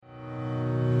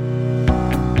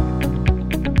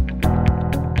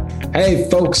Hey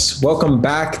folks, welcome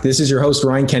back. This is your host,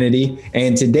 Ryan Kennedy.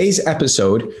 And today's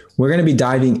episode, we're going to be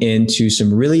diving into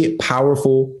some really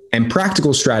powerful and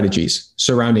practical strategies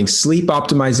surrounding sleep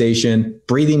optimization,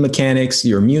 breathing mechanics,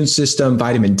 your immune system,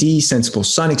 vitamin D, sensible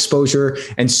sun exposure,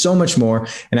 and so much more.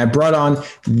 And I brought on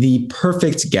the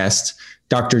perfect guest,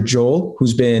 Dr. Joel,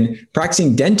 who's been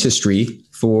practicing dentistry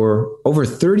for over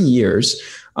 30 years.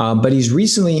 But he's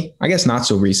recently, I guess not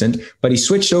so recent, but he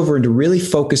switched over into really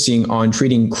focusing on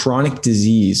treating chronic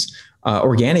disease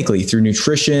organically through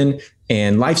nutrition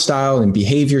and lifestyle and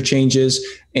behavior changes.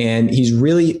 And he's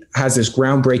really has this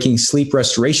groundbreaking sleep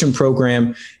restoration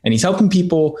program, and he's helping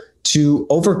people to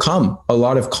overcome a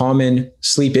lot of common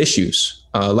sleep issues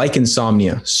like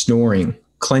insomnia, snoring,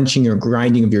 clenching or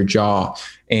grinding of your jaw,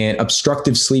 and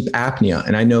obstructive sleep apnea.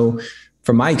 And I know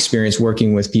from my experience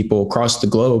working with people across the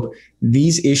globe,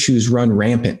 these issues run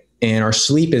rampant, and our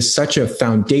sleep is such a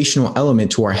foundational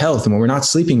element to our health. And when we're not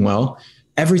sleeping well,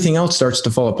 everything else starts to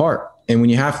fall apart. And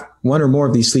when you have one or more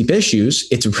of these sleep issues,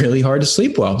 it's really hard to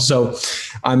sleep well. So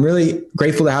I'm really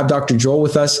grateful to have Dr. Joel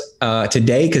with us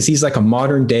today, because he's like a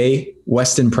modern day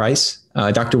Weston Price.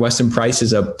 Dr. Weston Price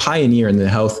is a pioneer in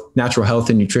the natural health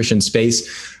and nutrition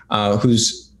space,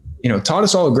 who's taught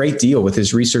us all a great deal with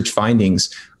his research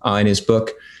findings in his book,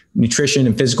 Nutrition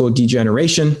and Physical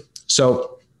Degeneration.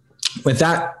 So with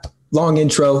that long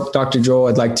intro, Dr. Joel,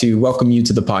 I'd like to welcome you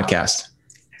to the podcast.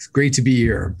 It's great to be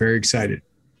here. Very excited.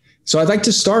 So I'd like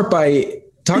to start by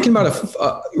talking about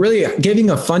really giving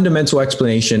a fundamental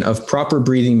explanation of proper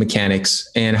breathing mechanics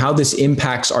and how this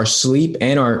impacts our sleep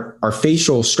and our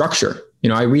facial structure.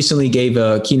 I recently gave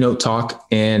a keynote talk,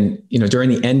 and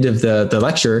during the end of the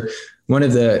lecture, one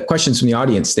of the questions from the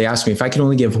audience, they asked me if I could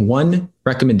only give one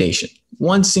recommendation,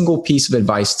 one single piece of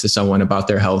advice to someone about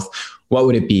their health, what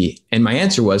would it be? And my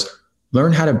answer was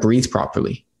learn how to breathe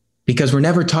properly, because we're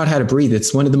never taught how to breathe.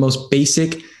 It's one of the most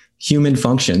basic human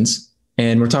functions.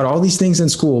 And we're taught all these things in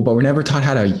school, but we're never taught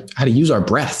how to use our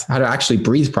breath, how to actually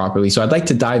breathe properly. So I'd like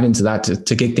to dive into that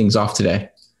to kick things off today.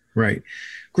 Right.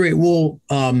 Great. Well,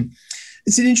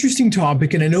 it's an interesting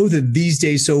topic. And I know that these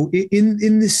days, so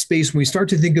in this space, when we start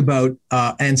to think about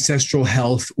ancestral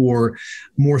health or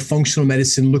more functional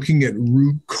medicine, looking at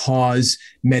root cause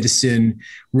medicine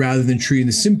rather than treating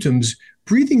the symptoms,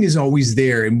 breathing is always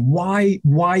there. And why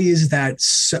is that?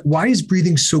 Why is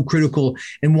breathing so critical?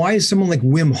 And why is someone like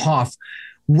Wim Hof,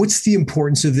 what's the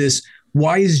importance of this?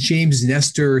 Why is James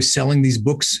Nestor selling these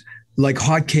books like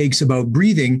hotcakes about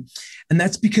breathing? And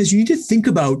that's because you need to think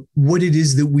about what it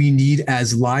is that we need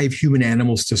as live human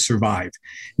animals to survive.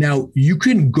 Now, you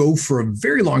can go for a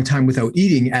very long time without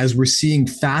eating, as we're seeing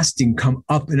fasting come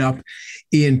up and up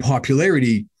in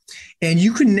popularity. And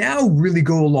you can now really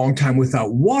go a long time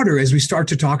without water as we start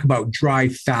to talk about dry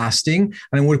fasting.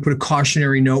 And I want to put a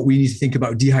cautionary note. We need to think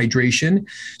about dehydration.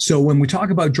 So when we talk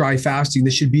about dry fasting,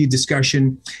 this should be a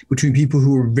discussion between people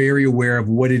who are very aware of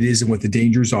what it is and what the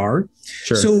dangers are.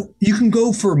 Sure. So you can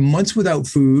go for months without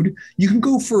food. You can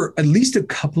go for at least a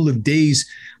couple of days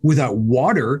without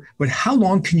water. But how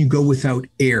long can you go without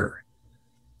air?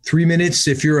 3 minutes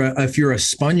if you're a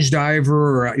sponge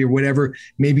diver or whatever,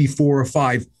 maybe 4 or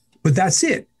 5. But that's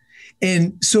it.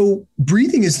 And so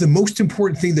breathing is the most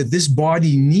important thing that this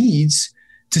body needs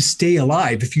to stay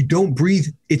alive. If you don't breathe,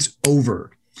 it's over.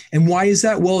 And why is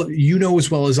that? Well, as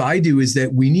well as I do, is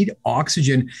that we need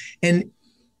oxygen. And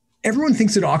everyone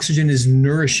thinks that oxygen is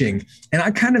nourishing. And I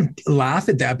kind of laugh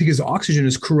at that, because oxygen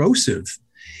is corrosive.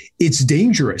 It's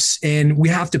dangerous, and we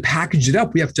have to package it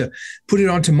up. We have to put it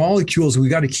onto molecules. We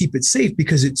got to keep it safe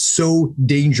because it's so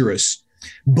dangerous.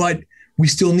 But we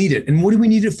still need it. And what do we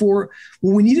need it for?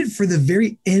 Well, we need it for the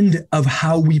very end of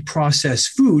how we process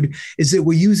food, is that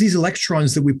we use these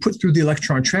electrons that we put through the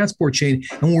electron transport chain,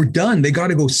 and we're done. They got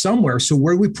to go somewhere. So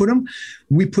where do we put them?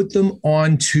 We put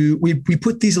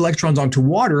these electrons onto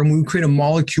water, and we create a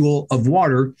molecule of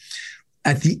water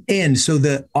at the end. So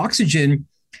the oxygen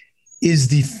is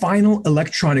the final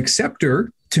electron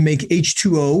acceptor to make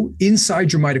H2O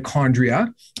inside your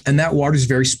mitochondria. And that water is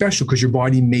very special because your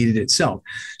body made it itself.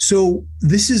 So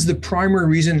this is the primary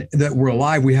reason that we're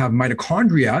alive. We have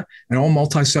mitochondria, and all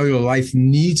multicellular life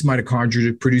needs mitochondria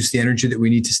to produce the energy that we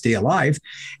need to stay alive.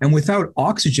 And without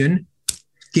oxygen,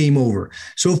 game over.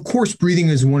 So of course, breathing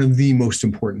is one of the most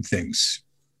important things.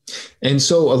 And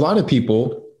so a lot of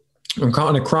people are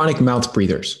chronic mouth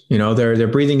breathers. They're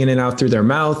breathing in and out through their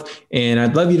mouth. And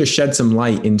I'd love you to shed some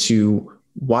light into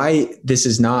why this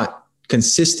is not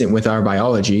consistent with our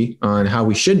biology on how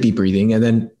we should be breathing, and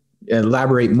then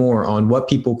elaborate more on what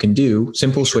people can do,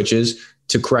 simple switches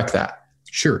to correct that.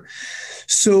 Sure.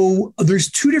 So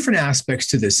there's two different aspects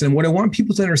to this. And what I want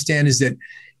people to understand is that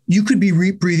you could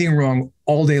be breathing wrong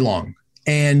all day long,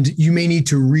 and you may need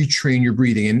to retrain your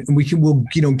breathing. And we'll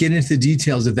get into the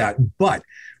details of that. But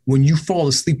when you fall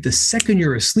asleep, the second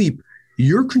you're asleep,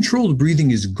 your controlled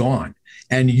breathing is gone.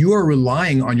 And you are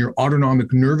relying on your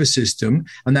autonomic nervous system.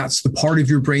 And that's the part of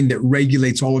your brain that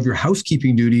regulates all of your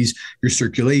housekeeping duties, your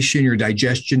circulation, your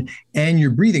digestion, and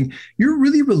your breathing. You're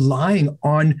really relying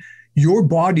on your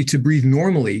body to breathe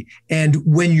normally. And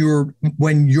when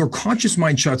your conscious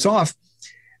mind shuts off,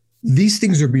 these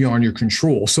things are beyond your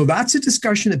control. So that's a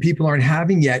discussion that people aren't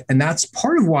having yet. And that's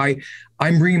part of why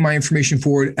I'm bringing my information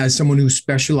forward as someone who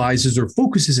specializes or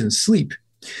focuses in sleep.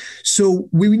 So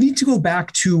we need to go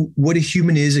back to what a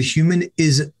human is. A human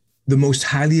is the most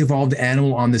highly evolved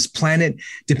animal on this planet,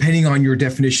 depending on your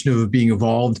definition of being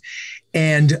evolved.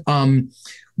 And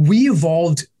we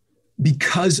evolved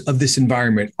because of this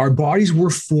environment. Our bodies were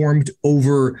formed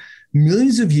over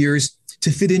millions of years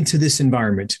to fit into this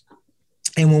environment.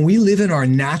 And when we live in our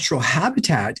natural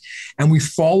habitat and we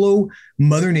follow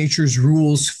Mother Nature's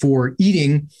rules for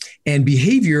eating and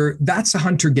behavior, that's a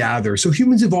hunter-gatherer. So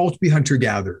humans evolved to be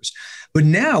hunter-gatherers. But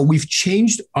now we've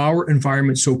changed our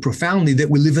environment so profoundly that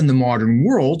we live in the modern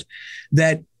world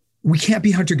that we can't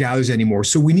be hunter-gatherers anymore.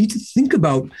 So we need to think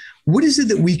about what is it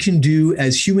that we can do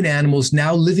as human animals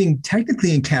now living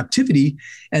technically in captivity.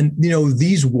 And,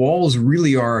 these walls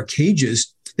really are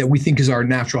cages that we think is our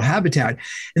natural habitat.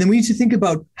 And then we need to think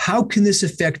about how can this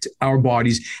affect our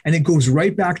bodies? And it goes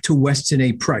right back to Weston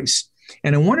A. Price.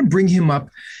 And I want to bring him up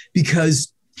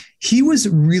because he was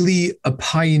really a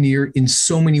pioneer in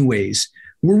so many ways.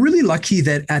 We're really lucky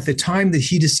that at the time that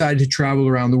he decided to travel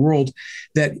around the world,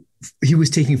 that he was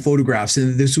taking photographs.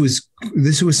 And this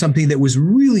was something that was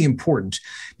really important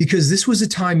because this was a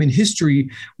time in history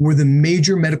where the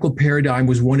major medical paradigm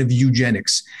was one of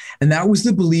eugenics. And that was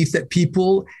the belief that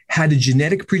people had a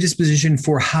genetic predisposition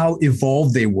for how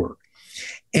evolved they were.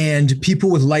 And people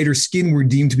with lighter skin were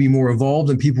deemed to be more evolved,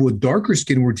 and people with darker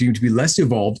skin were deemed to be less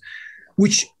evolved,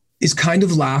 which is kind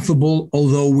of laughable,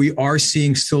 although we are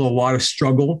seeing still a lot of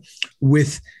struggle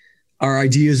with our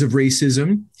ideas of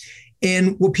racism.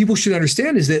 And what people should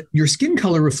understand is that your skin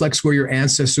color reflects where your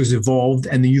ancestors evolved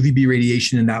and the UVB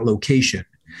radiation in that location.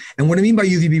 And what I mean by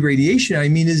UVB radiation,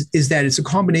 is that it's a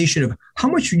combination of how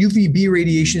much UVB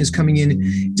radiation is coming in.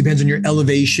 It depends on your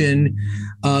elevation,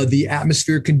 the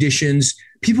atmospheric conditions.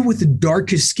 People with the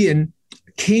darkest skin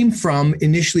came from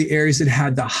initially areas that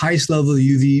had the highest level of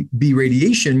UVB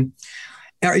radiation,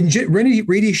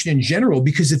 radiation in general,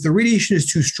 because if the radiation is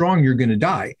too strong, you're going to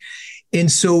die. And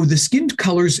so the skin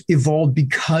colors evolved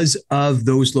because of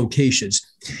those locations.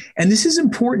 And this is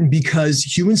important because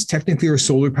humans technically are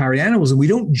solar powered animals, and we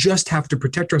don't just have to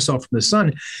protect ourselves from the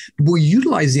sun, but we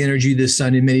utilize the energy of the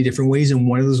sun in many different ways. And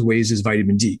one of those ways is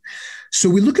vitamin D. So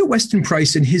we look at Weston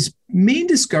Price, and his main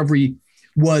discovery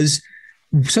was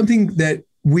something that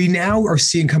we now are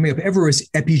seeing coming up everywhere is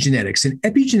epigenetics. And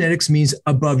epigenetics means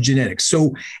above genetics.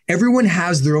 So everyone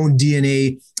has their own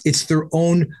DNA. It's their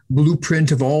own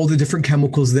blueprint of all the different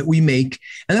chemicals that we make.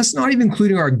 And that's not even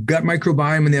including our gut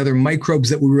microbiome and the other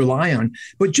microbes that we rely on,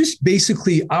 but just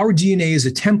basically our DNA is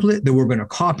a template that we're going to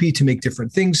copy to make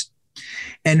different things.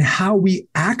 And how we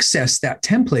access that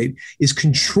template is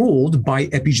controlled by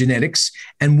epigenetics.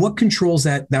 And what controls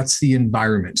that? That's the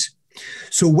environment.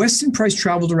 So Weston Price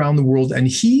traveled around the world, and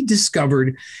he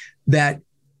discovered that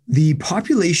the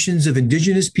populations of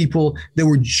indigenous people that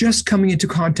were just coming into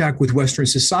contact with Western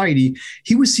society,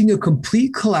 he was seeing a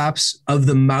complete collapse of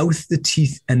the mouth, the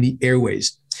teeth, and the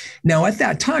airways. Now, at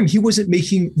that time, he wasn't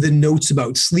making the notes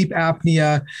about sleep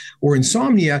apnea or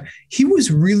insomnia. He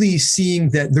was really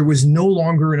seeing that there was no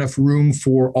longer enough room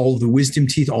for all of the wisdom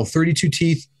teeth, all 32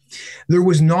 teeth. There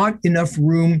was not enough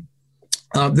room.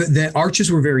 The arches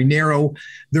were very narrow.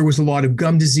 There was a lot of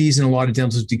gum disease and a lot of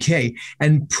dental decay.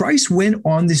 And Price went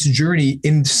on this journey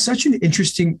for such an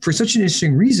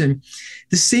interesting reason,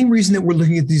 the same reason that we're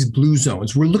looking at these blue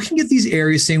zones. We're looking at these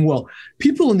areas saying, well,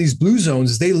 people in these blue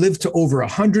zones, they live to over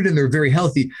 100 and they're very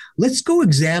healthy. Let's go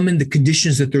examine the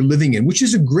conditions that they're living in, which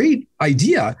is a great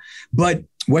idea. But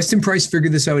Weston Price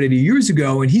figured this out 80 years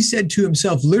ago, and he said to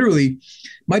himself, literally,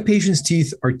 my patients'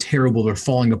 teeth are terrible. They're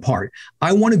falling apart.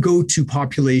 I want to go to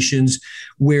populations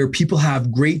where people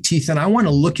have great teeth, and I want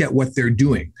to look at what they're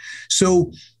doing.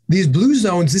 So these blue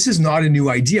zones, this is not a new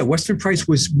idea. Weston Price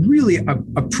was really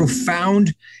a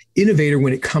profound innovator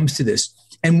when it comes to this.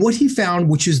 And what he found,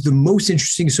 which is the most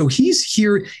interesting, so he's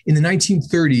here in the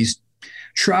 1930s,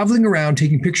 traveling around,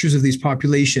 taking pictures of these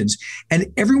populations, and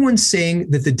everyone's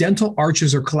saying that the dental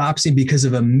arches are collapsing because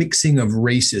of a mixing of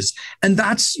races. And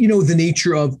that's, the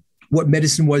nature of what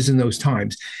medicine was in those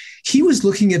times. he was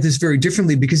looking at this very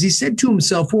differently because he said to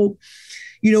himself, well,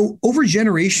 over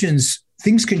generations,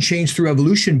 things can change through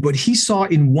evolution, but he saw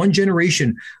in one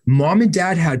generation, mom and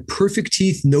dad had perfect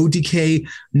teeth, no decay,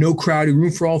 no crowding,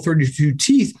 room for all 32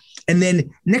 teeth. And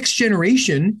then next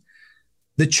generation,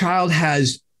 the child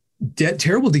has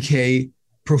terrible decay,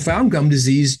 profound gum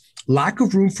disease, lack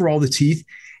of room for all the teeth,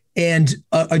 and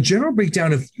a general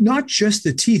breakdown of not just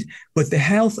the teeth, but the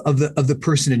health of the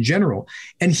person in general.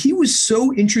 And he was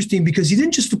so interesting because he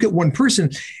didn't just look at one person.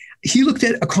 He looked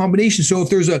at a combination. So if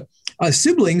there's a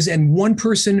siblings and one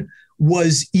person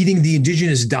was eating the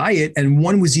indigenous diet and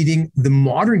one was eating the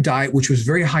modern diet, which was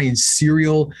very high in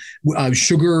cereal,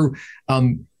 sugar,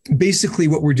 basically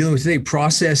what we're dealing with today,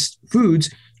 processed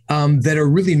foods that are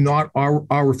really not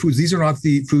our foods. These are not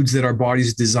the foods that our bodies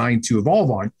is designed to evolve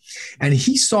on. And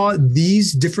he saw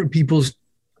these different people's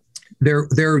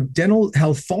their dental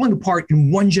health falling apart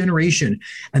in one generation.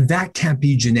 And that can't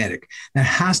be genetic. That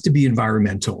has to be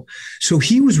environmental. So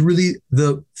he was really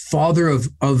the father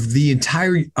of the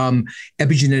entire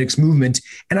epigenetics movement.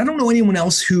 And I don't know anyone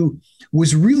else who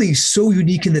was really so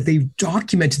unique in that they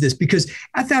documented this, because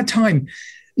at that time,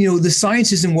 the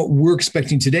science isn't what we're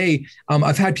expecting today.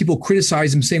 I've had people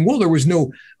criticize him saying, well, there was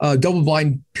no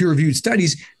double-blind peer-reviewed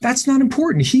studies. That's not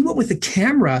important. He went with a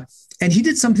camera and he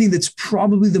did something that's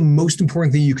probably the most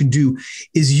important thing you can do,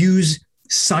 is use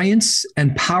science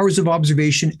and powers of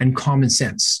observation and common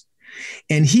sense.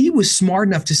 And he was smart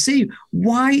enough to say,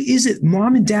 why is it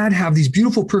mom and dad have these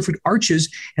beautiful, perfect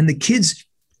arches and the kids,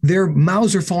 their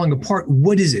mouths are falling apart?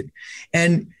 What is it?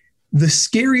 And the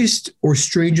scariest or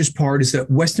strangest part is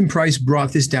that Weston Price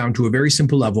brought this down to a very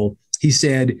simple level. He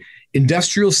said,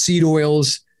 industrial seed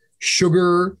oils,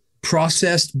 sugar,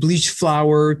 processed bleached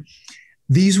flour,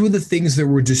 these were the things that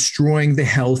were destroying the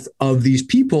health of these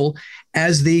people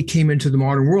as they came into the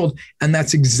modern world. And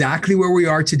that's exactly where we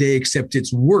are today, except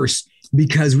it's worse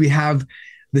because we have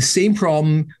the same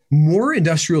problem, more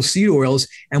industrial seed oils,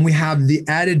 and we have the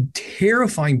added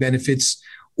terrifying benefits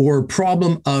or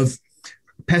problem of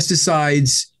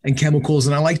pesticides and chemicals.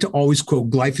 And I like to always quote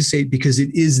glyphosate because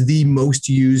it is the most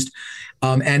used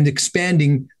and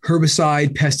expanding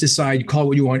herbicide, pesticide, call it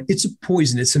what you want. It's a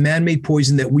poison. It's a man-made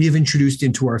poison that we have introduced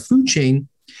into our food chain.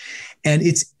 And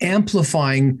it's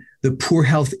amplifying the poor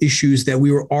health issues that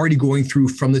we were already going through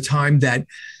from the time that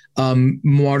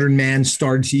modern man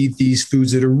started to eat these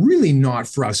foods that are really not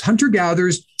for us.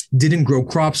 Hunter-gatherers didn't grow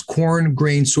crops, corn,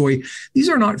 grain, soy. These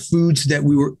are not foods that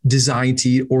we were designed to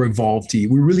eat or evolved to eat.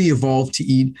 We really evolved to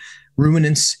eat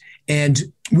ruminants, and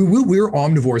we're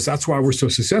omnivores. That's why we're so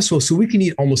successful. So we can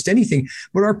eat almost anything,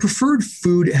 but our preferred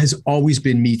food has always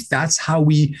been meat. That's how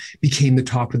we became the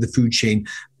top of the food chain,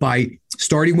 by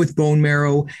starting with bone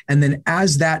marrow. And then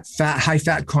as that high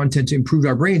fat content improved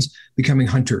our brains, becoming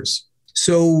hunters.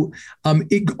 So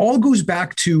it all goes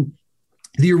back to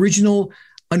the original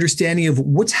understanding of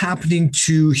what's happening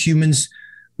to humans'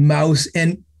 mouths.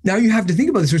 And now you have to think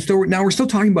about this. We're still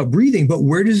talking about breathing, but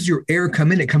where does your air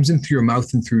come in? It comes in through your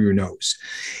mouth and through your nose.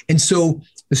 And so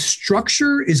the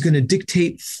structure is going to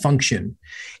dictate function.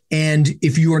 And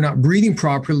if you are not breathing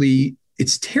properly,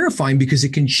 it's terrifying because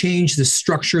it can change the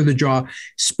structure of the jaw,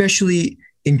 especially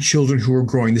in children who are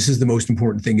growing. This is the most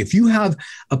important thing. If you have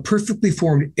a perfectly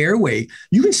formed airway,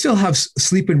 you can still have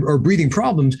sleep or breathing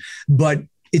problems, but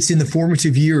it's in the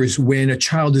formative years when a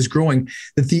child is growing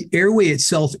that the airway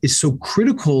itself is so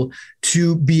critical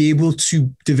to be able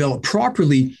to develop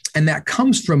properly. And that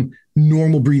comes from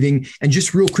normal breathing. And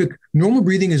just real quick, normal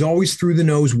breathing is always through the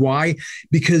nose. Why?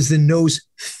 Because the nose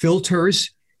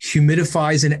filters,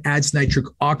 humidifies, and adds nitric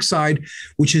oxide,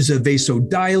 which is a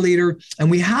vasodilator.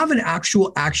 And we have an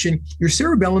actual action. Your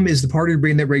cerebellum is the part of your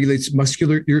brain that regulates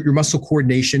your muscle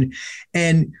coordination.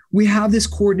 And we have this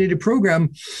coordinated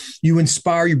program. You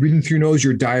inspire, you're breathing through your nose,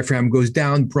 your diaphragm goes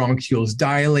down, bronchioles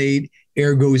dilate,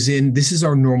 air goes in. This is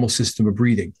our normal system of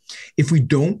breathing. If we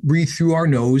don't breathe through our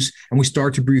nose and we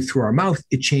start to breathe through our mouth,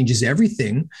 it changes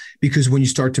everything, because when you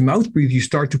start to mouth breathe, you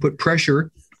start to put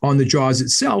pressure on the jaws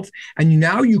itself. And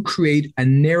now you create a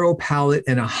narrow palate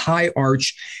and a high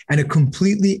arch and a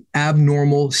completely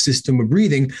abnormal system of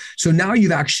breathing. So now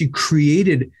you've actually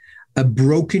created a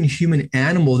broken human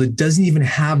animal that doesn't even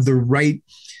have the right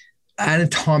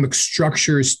anatomic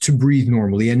structures to breathe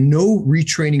normally. And no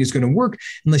retraining is going to work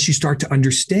unless you start to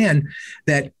understand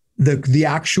that the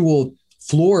actual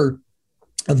floor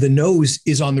of the nose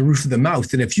is on the roof of the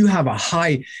mouth. And if you have a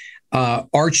high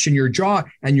arch in your jaw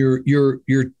and your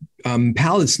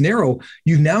palate's narrow,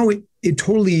 you've now it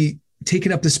totally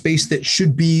taken up the space that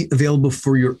should be available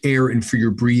for your air and for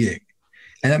your breathing.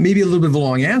 And that may be a little bit of a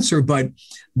long answer, but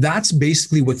that's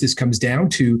basically what this comes down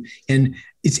to. And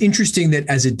it's interesting that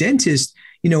as a dentist,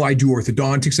 I do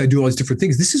orthodontics, I do all these different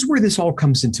things. This is where this all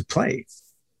comes into play.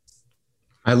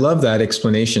 I love that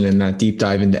explanation and that deep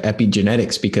dive into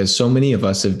epigenetics, because so many of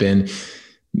us have been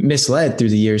misled through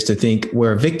the years to think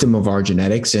we're a victim of our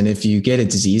genetics. And if you get a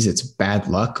disease, it's bad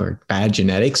luck or bad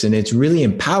genetics. And it's really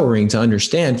empowering to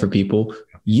understand for people,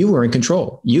 you are in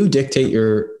control. You dictate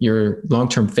your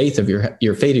long-term fate of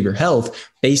your health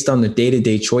based on the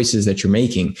day-to-day choices that you're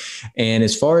making. And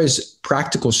as far as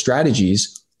practical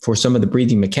strategies for some of the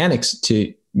breathing mechanics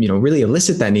to really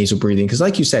elicit that nasal breathing. Because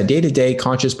like you said, day-to-day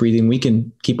conscious breathing, we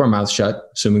can keep our mouth shut,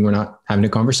 assuming we're not having a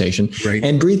conversation, right,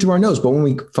 and breathe through our nose. But when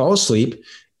we fall asleep,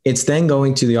 it's then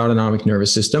going to the autonomic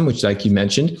nervous system, which, like you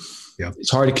mentioned,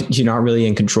 it's hard to, you're not really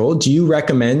in control. Do you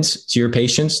recommend to your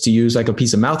patients to use like a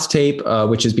piece of mouth tape,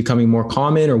 which is becoming more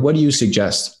common, or what do you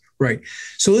suggest? Right.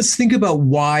 So let's think about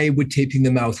why would taping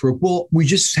the mouth work? Well, we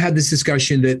just had this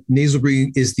discussion that nasal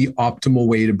breathing is the optimal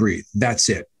way to breathe. That's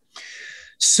it.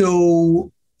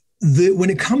 So when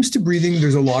it comes to breathing,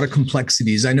 there's a lot of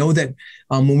complexities. I know that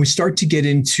when we start to get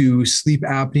into sleep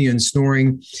apnea and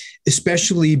snoring,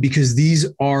 especially because these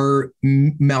are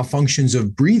malfunctions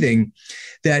of breathing,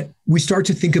 that we start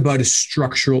to think about a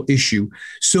structural issue.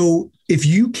 So if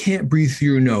you can't breathe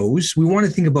through your nose, we want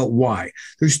to think about why.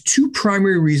 There's two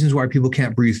primary reasons why people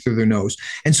can't breathe through their nose.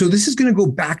 And so this is going to go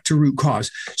back to root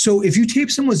cause. So if you tape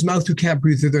someone's mouth who can't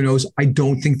breathe through their nose, I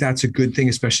don't think that's a good thing,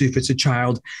 especially if it's a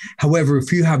child. However,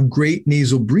 if you have great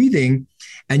nasal breathing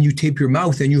and you tape your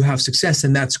mouth and you have success,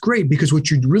 and that's great, because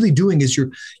what you're really doing is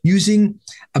you're using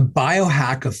a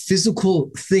biohack, a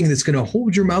physical thing that's going to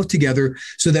hold your mouth together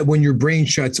so that when your brain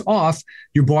shuts off,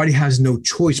 your body has no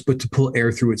choice but to pull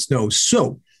air through its nose.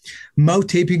 So mouth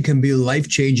taping can be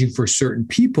life-changing for certain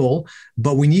people,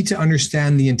 but we need to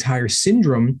understand the entire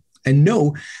syndrome and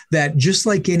know that just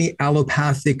like any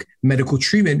allopathic medical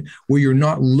treatment where you're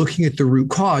not looking at the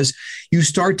root cause, you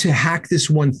start to hack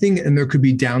this one thing and there could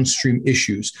be downstream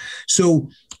issues. So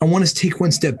I want to take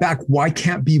one step back. Why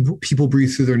can't people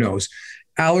breathe through their nose?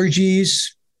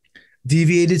 Allergies,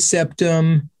 deviated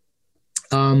septum,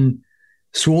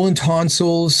 swollen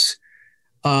tonsils,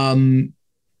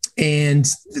 and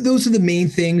those are the main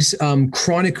things,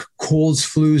 chronic colds,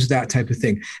 flus, that type of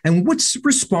thing. And what's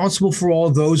responsible for all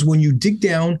of those? When you dig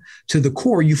down to the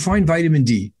core, you find vitamin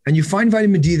D, and you find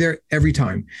vitamin D there every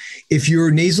time. If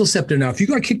your nasal septum, now, if you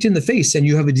got kicked in the face and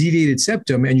you have a deviated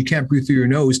septum and you can't breathe through your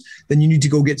nose, then you need to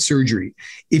go get surgery.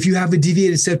 If you have a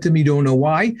deviated septum, you don't know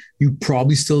why, you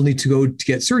probably still need to go to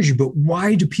get surgery. But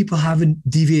why do people have a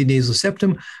deviated nasal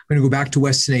septum? I'm going to go back to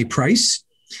Weston A. Price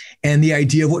and the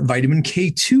idea of what vitamin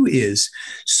K2 is.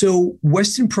 So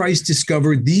Weston Price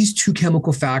discovered these two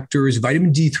chemical factors,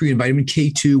 vitamin D3 and vitamin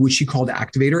K2, which he called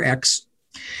activator X.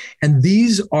 And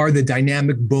these are the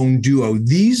dynamic bone duo.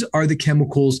 These are the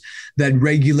chemicals that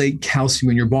regulate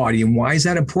calcium in your body. And why is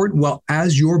that important? Well,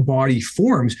 as your body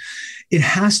forms, it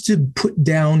has to put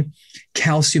down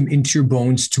calcium into your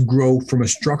bones to grow from a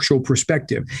structural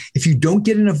perspective. If you don't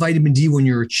get enough vitamin D when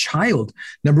you're a child,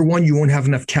 number one, you won't have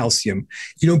enough calcium.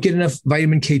 If you don't get enough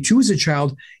vitamin K2 as a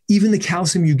child, even the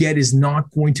calcium you get is not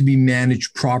going to be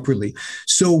managed properly.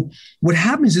 So what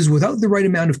happens is without the right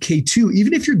amount of K2,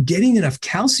 even if you're getting enough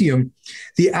calcium,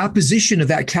 the apposition of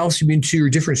that calcium into your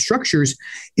different structures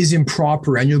is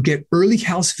improper, and you'll get early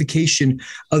calcification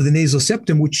of the nasal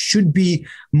septum, which should be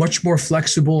much more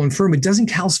flexible and firm. It doesn't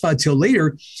calcify till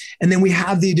later. And then we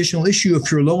have the additional issue,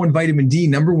 if you're low in vitamin D,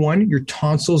 number one, your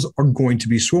tonsils are going to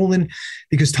be swollen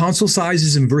because tonsil size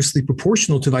is inversely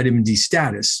proportional to vitamin D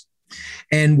status.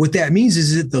 And what that means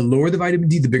is that the lower the vitamin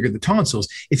D, the bigger the tonsils.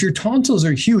 If your tonsils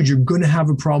are huge, you're going to have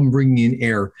a problem bringing in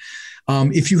air.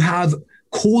 If you have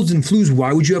colds and flus,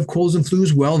 why would you have colds and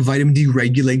flus? Well, vitamin D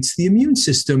regulates the immune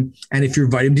system. And if your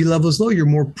vitamin D level is low, you're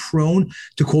more prone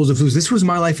to colds and flus. This was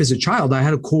my life as a child. I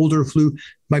had a cold or flu.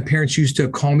 My parents used to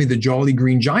call me the Jolly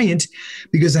Green Giant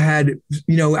because I had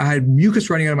mucus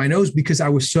running out of my nose because I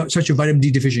was such a vitamin D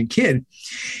deficient kid.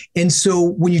 And so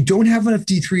when you don't have enough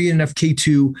D3 and enough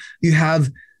K2, you have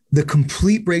the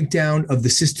complete breakdown of the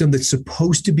system that's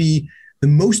supposed to be the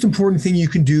most important thing you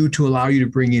can do to allow you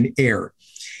to bring in air.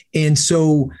 And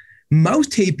so mouth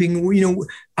taping,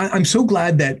 I'm so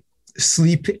glad that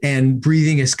sleep and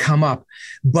breathing has come up,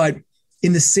 but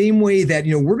in the same way that,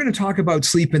 we're going to talk about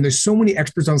sleep, and there's so many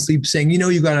experts on sleep saying,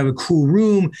 you got to have a cool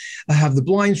room, have the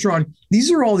blinds drawn. These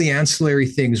are all the ancillary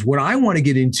things. What I want to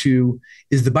get into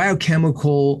is the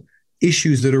biochemical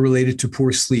issues that are related to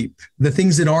poor sleep, the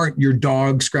things that aren't your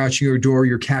dog scratching your door,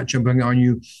 your cat jumping on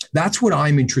you. That's what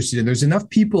I'm interested in. There's enough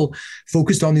people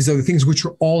focused on these other things, which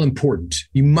are all important.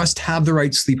 You must have the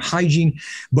right sleep hygiene,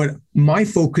 but my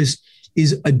focus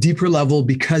is a deeper level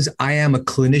because I am a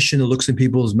clinician that looks in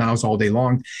people's mouths all day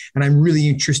long. And I'm really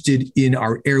interested in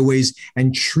our airways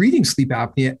and treating sleep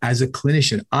apnea as a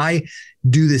clinician. I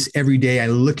do this every day. I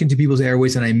look into people's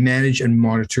airways and I manage and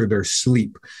monitor their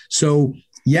sleep. So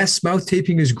yes, mouth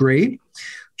taping is great.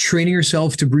 Training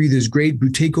yourself to breathe is great.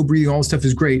 Buteyko breathing, all this stuff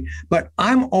is great. But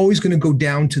I'm always going to go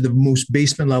down to the most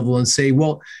basement level and say,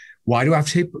 well, why do I have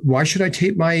to tape? Why should I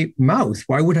tape my mouth?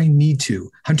 Why would I need to?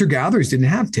 Hunter-gatherers didn't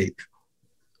have tape.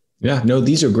 Yeah, no,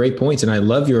 these are great points. And I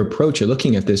love your approach at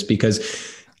looking at this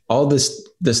because all the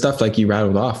stuff like you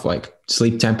rattled off, like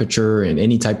sleep temperature and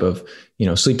any type of,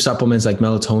 sleep supplements like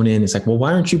melatonin. It's like, well,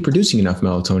 why aren't you producing enough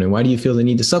melatonin? Why do you feel the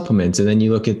need to supplement? And then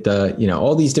you look at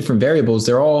all these different variables,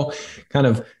 they're all kind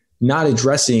of not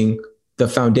addressing the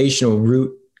foundational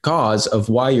root cause of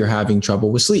why you're having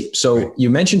trouble with sleep. So you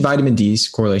mentioned vitamin D's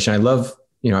correlation. I love,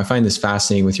 I find this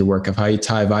fascinating with your work of how you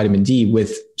tie vitamin D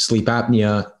with sleep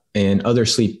apnea and other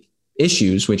sleep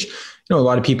issues, which a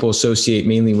lot of people associate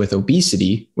mainly with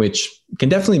obesity, which can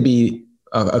definitely be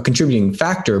a contributing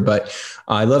factor. But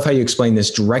I love how you explain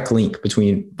this direct link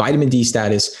between vitamin D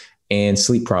status and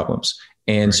sleep problems.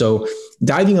 And so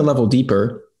diving a level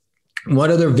deeper, what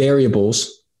other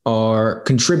variables are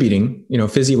contributing,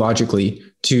 physiologically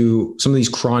to some of these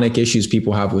chronic issues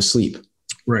people have with sleep?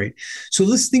 Right. So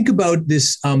let's think about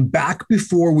this. Back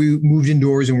before we moved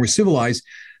indoors and were civilized,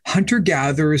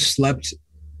 hunter-gatherers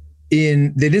they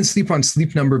didn't sleep on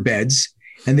sleep number beds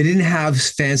and they didn't have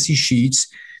fancy sheets.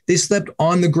 They slept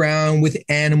on the ground with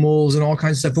animals and all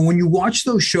kinds of stuff. And when you watch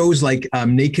those shows like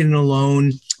Naked and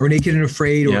Alone or Naked and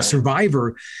Afraid or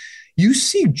Survivor, you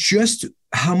see just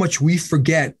how much we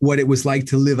forget what it was like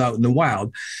to live out in the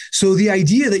wild. So the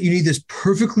idea that you need this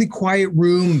perfectly quiet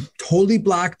room, totally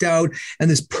blacked out, and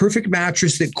this perfect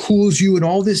mattress that cools you and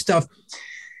all this stuff,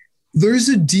 there's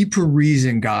a deeper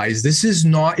reason, guys.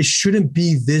 It shouldn't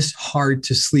be this hard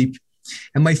to sleep.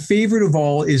 And my favorite of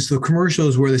all is the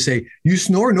commercials where they say, you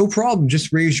snore, no problem,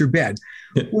 just raise your bed.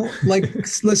 Well,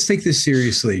 let's take this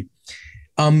seriously.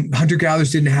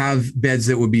 Hunter-gatherers didn't have beds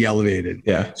that would be elevated.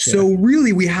 So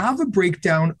really, we have a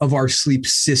breakdown of our sleep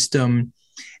system,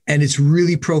 and it's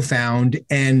really profound,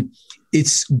 and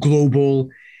it's global.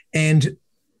 And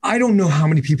I don't know how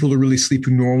many people are really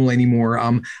sleeping normal anymore.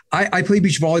 I play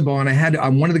beach volleyball, and I had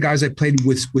one of the guys I played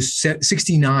with was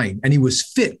 69, and he was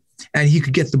fit, and he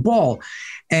could get the ball.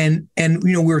 And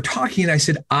we were talking, and I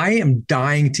said, I am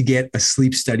dying to get a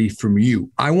sleep study from you.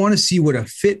 I want to see what a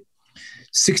fit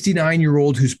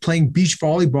 69-year-old who's playing beach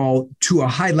volleyball to a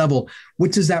high level,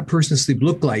 what does that person's sleep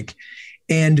look like?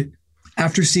 And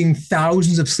after seeing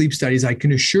thousands of sleep studies, I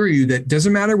can assure you that it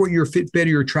doesn't matter what your Fitbit or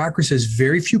your tracker says,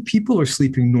 very few people are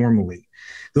sleeping normally.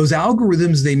 Those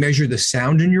algorithms, they measure the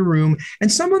sound in your room, and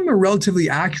some of them are relatively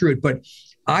accurate, but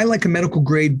I like a medical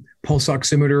grade pulse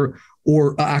oximeter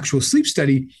or an actual sleep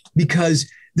study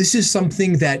because this is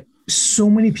something that so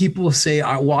many people say,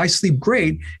 well, I sleep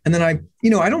great. And then I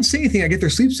don't say anything. I get their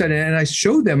sleep study and I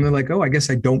show them. They're like, oh, I guess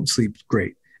I don't sleep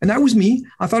great. And that was me.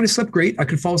 I thought I slept great. I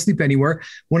could fall asleep anywhere.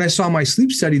 When I saw my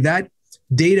sleep study, that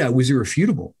data was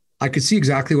irrefutable. I could see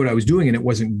exactly what I was doing and it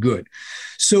wasn't good.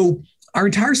 So our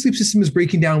entire sleep system is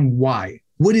breaking down. Why?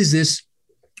 What is this?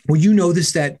 Well, you know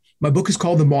this, that my book is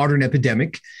called The Modern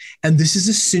Epidemic. And this is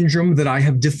a syndrome that I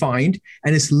have defined.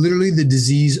 And it's literally the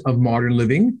disease of modern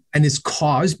living. And it's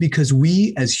caused because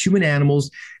we as human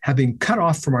animals have been cut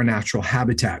off from our natural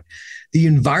habitat. The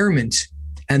environment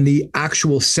and the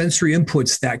actual sensory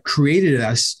inputs that created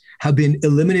us have been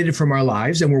eliminated from our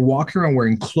lives. And we're walking around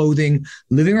wearing clothing,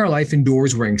 living our life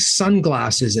indoors, wearing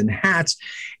sunglasses and hats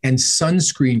and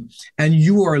sunscreen. And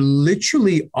you are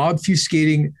literally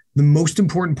obfuscating the most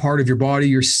important part of your body,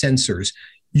 your sensors.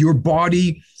 Your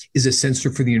body is a sensor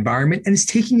for the environment and it's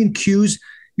taking in cues.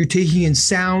 You're taking in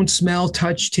sound, smell,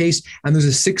 touch, taste, and there's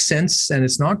a sixth sense, and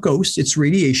it's not ghosts, it's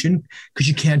radiation, because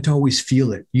you can't always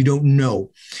feel it. You don't know.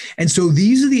 And so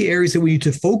these are the areas that we need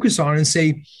to focus on and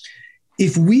say,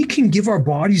 if we can give our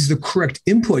bodies the correct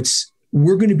inputs,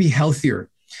 we're going to be healthier.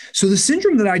 So the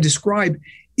syndrome that I describe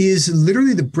is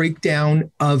literally the breakdown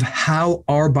of how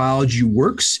our biology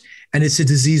works, and it's a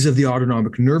disease of the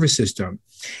autonomic nervous system.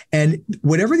 And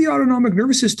whatever the autonomic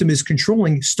nervous system is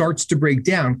controlling starts to break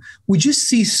down. We just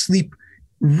see sleep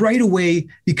right away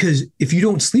because if you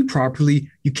don't sleep properly,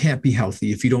 you can't be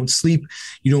healthy. If you don't sleep,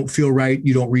 you don't feel right,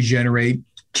 you don't regenerate.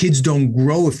 Kids don't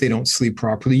grow if they don't sleep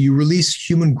properly. You release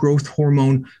human growth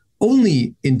hormone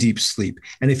only in deep sleep.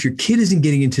 And if your kid isn't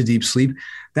getting into deep sleep,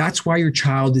 that's why your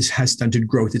child has stunted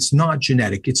growth. It's not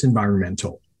genetic, it's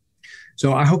environmental.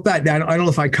 So I hope that I don't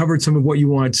know if I covered some of what you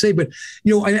wanted to say, but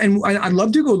and I'd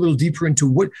love to go a little deeper into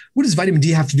what does vitamin D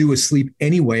have to do with sleep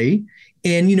anyway?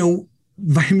 And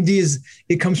vitamin D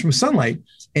it comes from sunlight,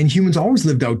 and humans always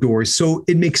lived outdoors. So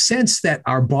it makes sense that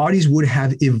our bodies would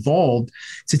have evolved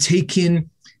to take in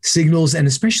signals and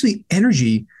especially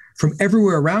energy from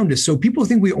everywhere around us. So people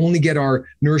think we only get our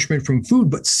nourishment from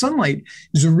food, but sunlight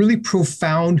is a really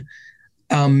profound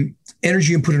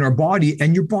energy input in our body,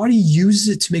 and your body uses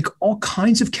it to make all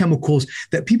kinds of chemicals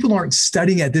that people aren't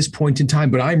studying at this point in time,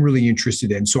 but I'm really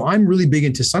interested in. So I'm really big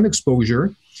into sun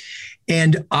exposure,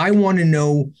 and I want to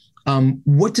know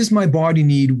what does my body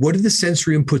need? What are the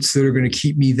sensory inputs that are going to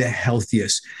keep me the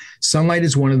healthiest? Sunlight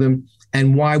is one of them.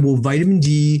 And why will vitamin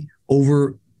D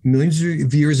over millions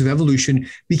of years of evolution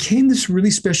became this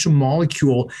really special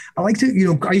molecule? I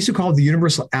used to call it the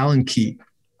universal Allen key.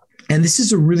 And this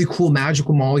is a really cool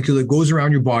magical molecule that goes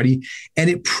around your body, and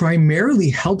it primarily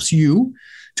helps you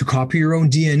to copy your own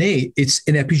DNA. It's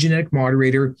an epigenetic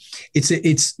moderator. It's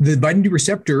the vitamin D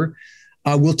receptor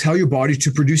will tell your body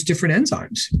to produce different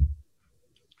enzymes.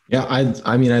 Yeah,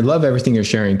 I mean, I love everything you're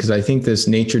sharing, because I think this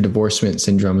nature divorcement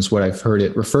syndrome is what I've heard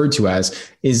it referred to as,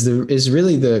 is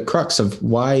really the crux of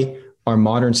why our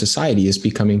modern society is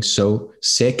becoming so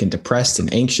sick and depressed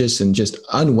and anxious and just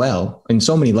unwell in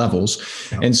so many levels.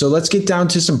 Yeah. And so let's get down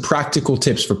to some practical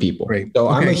tips for people. Great. So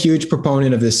I'm a huge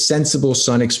proponent of this sensible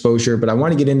sun exposure, but I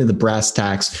want to get into the brass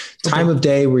tacks, time of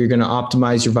day where you're going to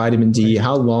optimize your vitamin D,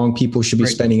 how long people should be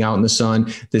spending out in the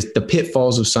sun, the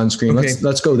pitfalls of sunscreen.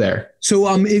 Let's go there. So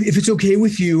if it's okay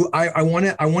with you, I want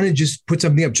to just put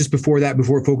something up just before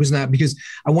focusing on that, because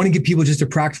I want to give people just a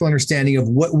practical understanding of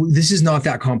what this is not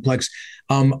that complex.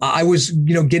 I was,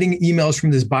 getting emails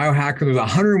from this biohacker. There's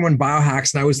 101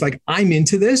 biohacks, and I was like, I'm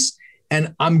into this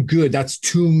and I'm good. That's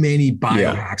too many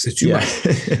biohacks. It's too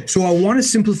much. So I want to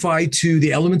simplify to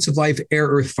the elements of life: air,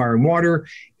 earth, fire, and water.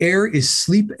 Air is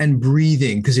sleep and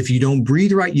breathing, because if you don't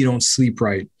breathe right, you don't sleep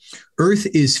right. Earth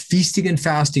is feasting and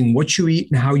fasting, what you eat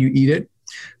and how you eat it.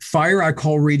 Fire, I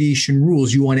call radiation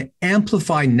rules. You want to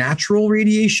amplify natural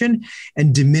radiation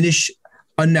and diminish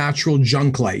unnatural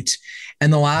junk light.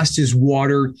 And the last is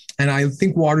water. And I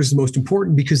think water is the most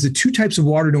important, because the two types of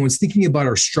water no one's thinking about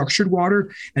are structured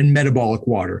water and metabolic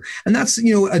water. And that's,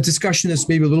 a discussion that's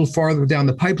maybe a little farther down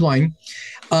the pipeline.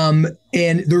 And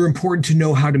they're important to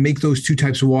know how to make those two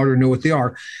types of water, know what they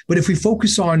are. But if we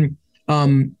focus on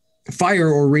fire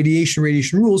or radiation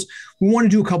rules, we want to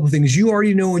do a couple of things. You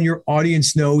already know, and your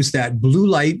audience knows, that blue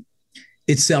light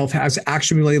itself has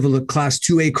actually labeled a class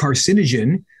 2A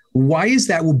carcinogen. Why is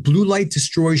that? Well, blue light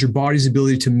destroys your body's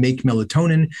ability to make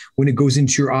melatonin. When it goes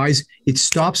into your eyes, it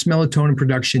stops melatonin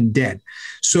production dead.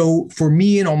 So for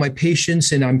me and all my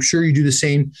patients, and I'm sure you do the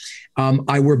same,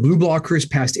 I wear blue blockers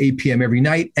past 8 p.m. every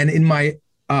night. And in my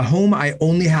home, I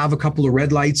only have a couple of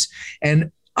red lights.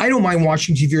 And I don't mind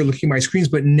watching TV or looking at my screens,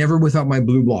 but never without my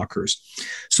blue blockers.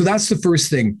 So that's the first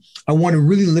thing. I want to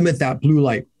really limit that blue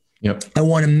light. Yep. I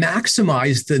want to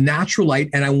maximize the natural light,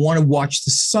 and I want to watch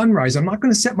the sunrise. I'm not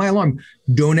going to set my alarm.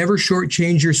 Don't ever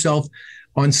shortchange yourself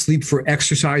on sleep for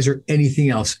exercise or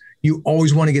anything else. You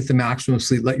always want to get the maximum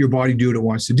sleep. Let your body do what it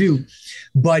wants to do.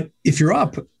 But if you're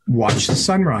up, watch the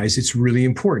sunrise. It's really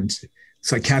important.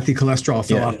 It's like Kathy Cholesterol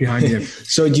fell off behind you.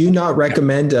 So do you not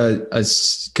recommend a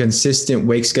consistent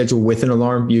wake schedule with an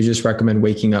alarm? You just recommend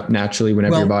waking up naturally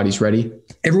whenever your body's ready?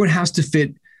 Everyone has to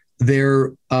fit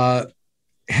their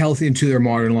health into their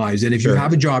modern lives. And if you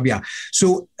have a job,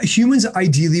 So humans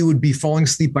ideally would be falling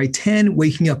asleep by 10,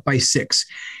 waking up by 6.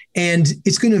 And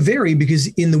it's going to vary, because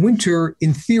in the winter,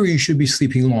 in theory, you should be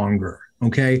sleeping longer.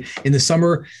 Okay. In the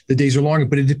summer, the days are longer,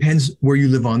 but it depends where you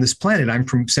live on this planet. I'm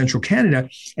from central Canada.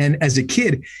 And as a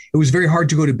kid, it was very hard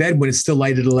to go to bed when it's still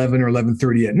light at 11 or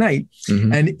 11:30 at night.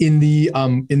 Mm-hmm. And in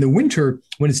the winter,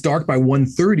 when it's dark by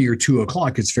 1:30 or 2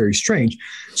 o'clock, it's very strange.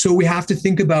 So we have to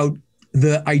think about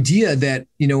the idea that,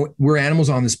 we're animals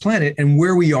on this planet, and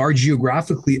where we are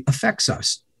geographically affects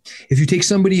us. If you take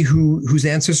somebody whose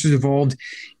ancestors evolved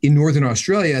in Northern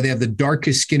Australia, they have the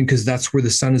darkest skin because that's where the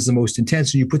sun is the most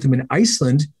intense. And you put them in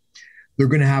Iceland, they're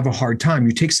going to have a hard time.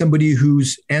 You take somebody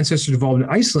whose ancestors evolved in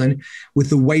Iceland with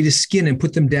the whitest skin and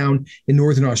put them down in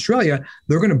Northern Australia,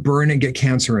 they're going to burn and get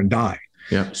cancer and die.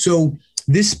 Yeah. So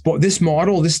this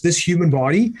model, this human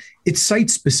body, it's site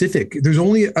specific. There's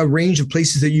only a range of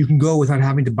places that you can go without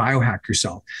having to biohack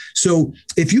yourself. So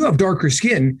if you have darker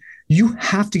skin, you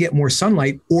have to get more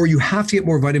sunlight, or you have to get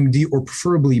more vitamin D, or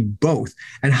preferably both.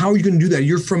 And how are you going to do that?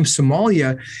 You're from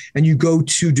Somalia and you go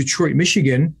to Detroit,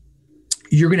 Michigan.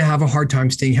 you're going to have a hard time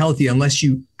staying healthy unless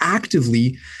you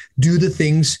actively do the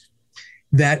things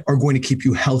that are going to keep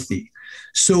you healthy.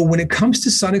 So when it comes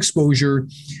to sun exposure,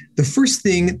 the first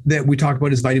thing that we talk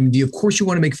about is vitamin D. Of course, you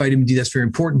want to make vitamin D. That's very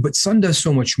important, but sun does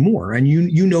so much more. And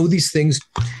you know these things,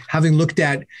 having looked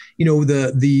at,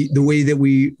 the way that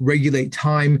we regulate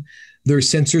time. There are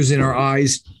sensors in our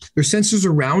eyes. There are sensors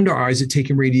around our eyes that take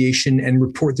in radiation and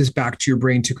report this back to your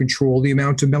brain to control the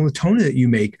amount of melatonin that you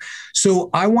make.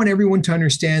 So I want everyone to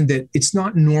understand that it's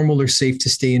not normal or safe to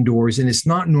stay indoors, and it's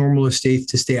not normal or safe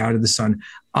to stay out of the sun.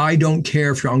 I don't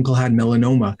care if your uncle had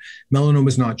melanoma. Melanoma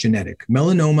is not genetic.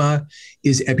 Melanoma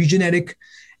is epigenetic,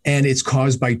 and it's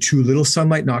caused by too little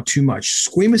sunlight, not too much.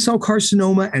 Squamous cell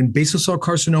carcinoma and basal cell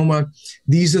carcinoma,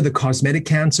 these are the cosmetic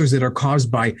cancers that are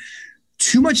caused by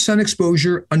too much sun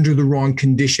exposure under the wrong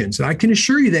conditions. And I can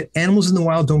assure you that animals in the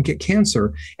wild don't get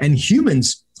cancer, and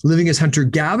humans living as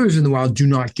hunter-gatherers in the wild do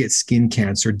not get skin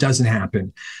cancer. It doesn't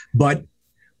happen. But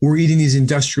we're eating these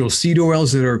industrial seed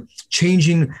oils that are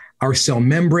changing our cell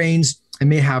membranes and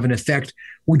may have an effect.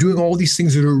 We're doing all these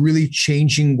things that are really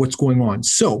changing what's going on.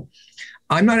 So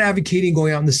I'm not advocating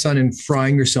going out in the sun and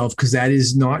frying yourself, because that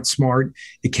is not smart.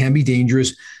 It can be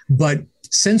dangerous. But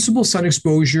sensible sun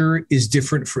exposure is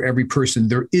different for every person.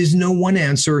 There is no one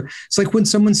answer. It's like when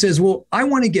someone says, well, I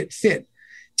want to get fit.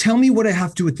 Tell me what I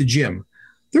have to do at the gym.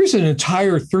 There's an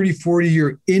entire 30,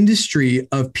 40-year industry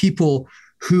of people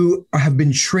who have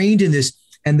been trained in this,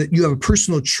 and that you have a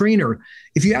personal trainer.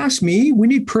 If you ask me, we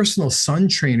need personal sun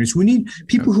trainers. We need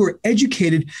people who are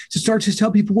educated to start to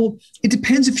tell people, well, it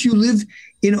depends if you live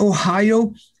in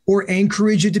Ohio or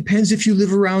Anchorage. It depends if you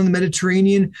live around the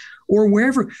Mediterranean or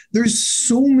wherever. There's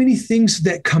so many things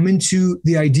that come into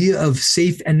the idea of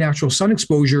safe and natural sun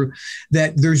exposure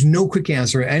that there's no quick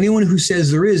answer. Anyone who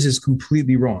says there is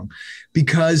completely wrong,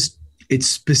 because it's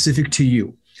specific to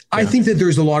you. Yeah. I think that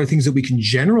there's a lot of things that we can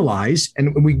generalize,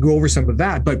 and we go over some of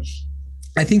that, but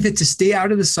I think that to stay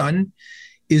out of the sun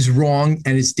is wrong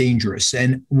and it's dangerous.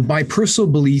 And my personal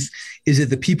belief is that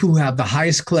the people who have the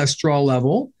highest cholesterol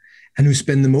level and who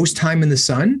spend the most time in the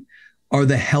sun are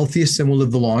the healthiest and will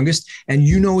live the longest. And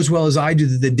you know as well as I do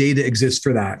that the data exists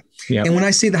for that. Yep. And when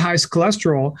I say the highest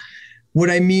cholesterol, what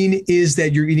I mean is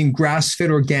that you're eating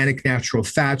grass-fed organic natural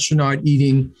fats. You're not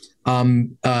eating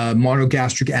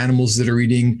monogastric animals that are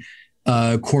eating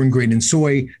corn, grain, and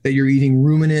soy, that you're eating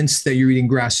ruminants, that you're eating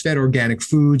grass-fed organic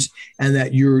foods, and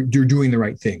that you're doing the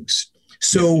right things.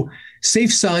 So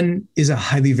safe sun is a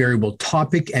highly variable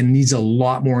topic and needs a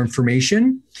lot more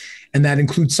information. And that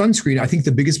includes sunscreen. I think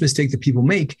the biggest mistake that people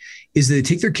make is that they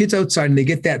take their kids outside and they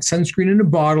get that sunscreen in a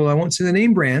bottle. I won't say the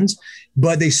name brands,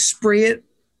 but they spray it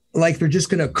like they're just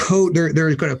going to coat, they're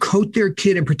going to coat their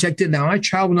kid and protect it. Now, my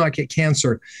child will not get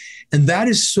cancer. And that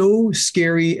is so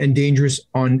scary and dangerous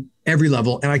on every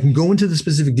level. And I can go into the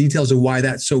specific details of why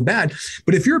that's so bad.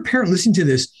 But if you're a parent listening to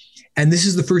this, and this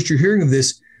is the first you're hearing of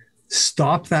this,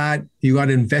 stop that. You got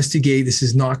to investigate. This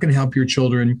is not going to help your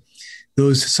children.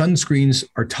 Those sunscreens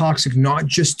are toxic, not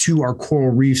just to our coral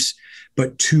reefs,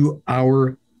 but to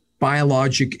our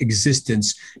biologic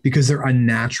existence, because they're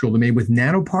unnatural. They're made with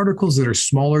nanoparticles that are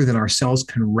smaller than our cells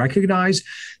can recognize.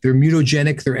 They're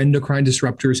mutagenic. They're endocrine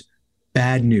disruptors.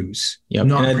 Bad news. Yep.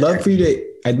 And I'd love for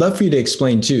you to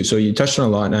explain too. So you touched on a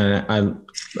lot,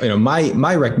 and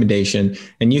my recommendation,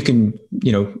 and you can,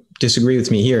 disagree with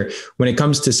me here, when it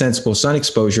comes to sensible sun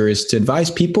exposure, is to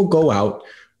advise people go out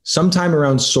sometime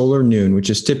around solar noon, which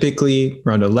is typically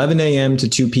around 11 a.m. to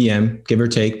 2 p.m., give or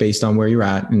take, based on where you're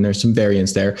at. And there's some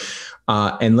variance there,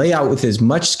 and lay out with as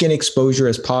much skin exposure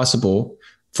as possible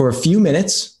for a few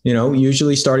minutes,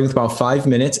 usually starting with about 5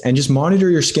 minutes, and just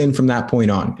monitor your skin from that point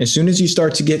on. As soon as you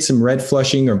start to get some red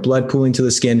flushing or blood pooling to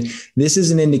the skin, this is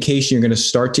an indication you're going to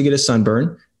start to get a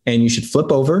sunburn, and you should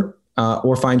flip over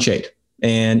or find shade.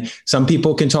 And some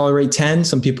people can tolerate 10,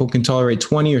 some people can tolerate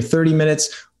 20 or 30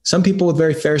 minutes. Some people with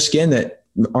very fair skin that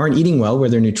aren't eating well, where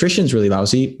their nutrition is really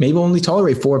lousy, maybe only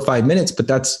tolerate 4 or 5 minutes, but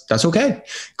that's okay.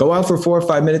 Go out for 4 or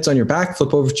 5 minutes on your back,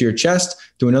 flip over to your chest,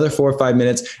 do another 4 or 5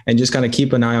 minutes, and just kind of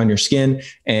keep an eye on your skin,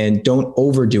 and don't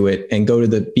overdo it and go to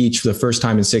the beach for the first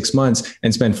time in 6 months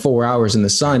and spend 4 hours in the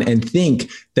sun and think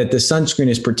that the sunscreen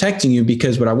is protecting you.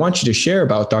 Because what I want you to share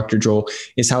about, Dr. Joel,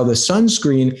 is how the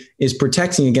sunscreen is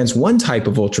protecting against one type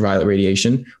of ultraviolet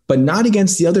radiation, but not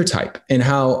against the other type. And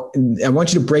how I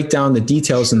want you to break down the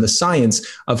details and the science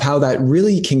of how that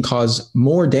really can cause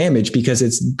more damage, because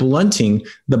it's blunting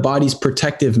the body's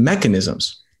protective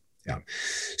mechanisms. Yeah.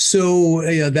 So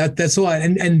that's a lot.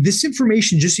 And this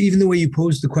information, just even the way you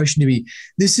posed the question to me,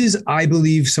 this is, I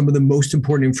believe, some of the most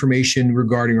important information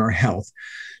regarding our health.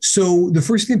 So the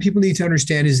first thing people need to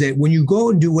understand is that when you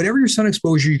go and do whatever your sun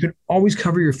exposure, you can always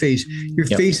cover your face. Your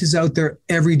face is out there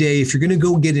every day. If you're going to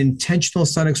go get intentional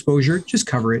sun exposure, just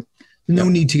cover it. No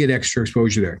need to get extra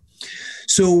exposure there.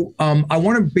 So I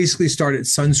want to basically start at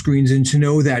sunscreens, and to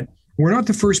know that we're not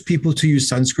the first people to use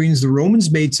sunscreens. The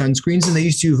Romans made sunscreens, and they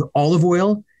used to use olive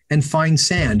oil and fine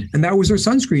sand, and that was their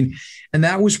sunscreen. And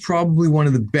that was probably one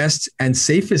of the best and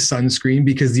safest sunscreen,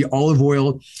 because the olive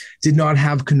oil did not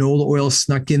have canola oil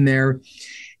snuck in there,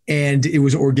 and it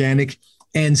was organic.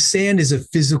 And sand is a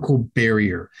physical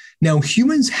barrier. Now,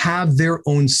 humans have their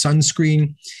own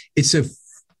sunscreen. It's a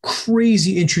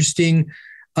crazy interesting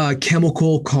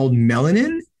chemical called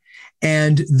melanin.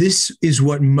 And this is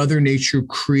what Mother Nature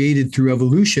created through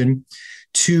evolution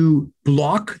to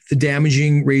block the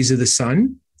damaging rays of the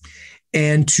sun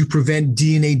and to prevent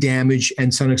DNA damage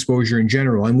and sun exposure in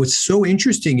general. And what's so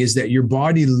interesting is that your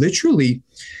body literally,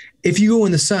 if you go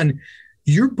in the sun,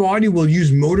 your body will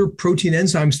use motor protein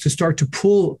enzymes to start to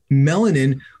pull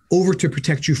melanin over to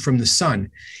protect you from the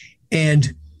sun.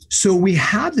 And so we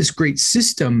have this great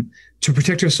system to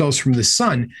protect ourselves from the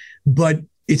sun, but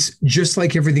it's just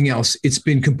like everything else. It's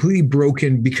been completely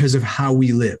broken because of how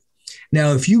we live.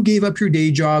 Now, if you gave up your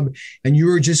day job and you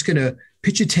were just going to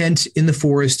pitch a tent in the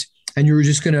forest and you were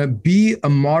just going to be a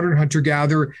modern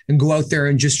hunter-gatherer and go out there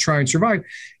and just try and survive,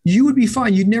 you would be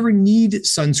fine. You'd never need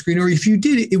sunscreen, or if you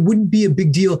did, it wouldn't be a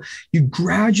big deal. You'd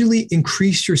gradually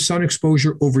increase your sun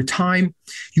exposure over time.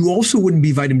 You also wouldn't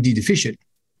be vitamin D deficient.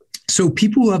 So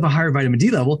people who have a higher vitamin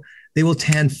D level, they will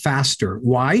tan faster.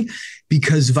 Why?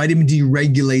 Because vitamin D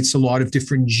regulates a lot of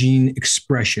different gene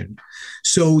expression.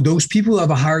 So those people who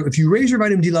have a higher, if you raise your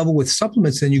vitamin D level with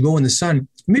supplements, then you go in the sun,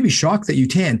 you may be shocked that you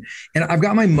tan. And I've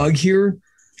got my mug here.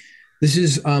 This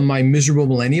is my miserable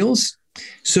millennials.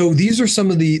 So these are some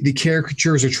of the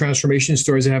caricatures or transformation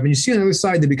stories I have. And you see on the other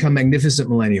side, they become magnificent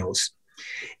millennials.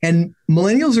 And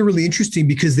millennials are really interesting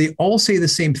because they all say the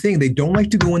same thing. They don't like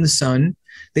to go in the sun.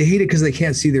 They hate it because they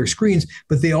can't see their screens,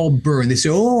 but they all burn. They say,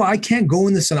 oh, I can't go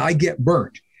in the sun. I get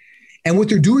burnt. And what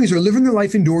they're doing is they're living their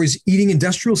life indoors, eating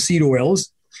industrial seed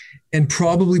oils and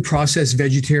probably processed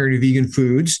vegetarian or vegan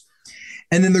foods.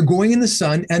 And then they're going in the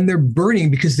sun and they're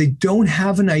burning because they don't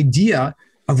have an idea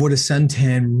of what a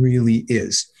suntan really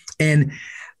is. And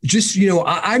just,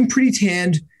 I'm pretty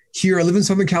tanned here. I live in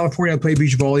Southern California. I play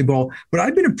beach volleyball, but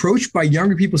I've been approached by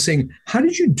younger people saying, how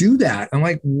did you do that? I'm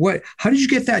like, what? How did you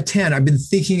get that tan? I've been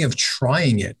thinking of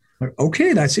trying it. I'm like,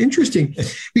 okay, that's interesting,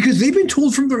 because they've been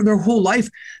told from their whole life,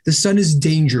 the sun is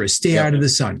dangerous. Stay out of the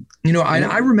sun.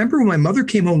 I remember when my mother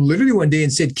came home literally one day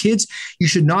and said, kids, you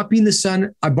should not be in the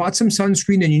sun. I bought some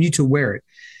sunscreen and you need to wear it.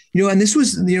 And this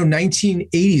was,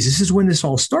 1980s. This is when this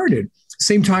all started.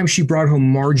 Same time she brought home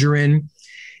margarine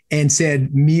and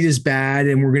said meat is bad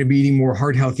and we're going to be eating more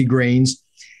heart healthy grains.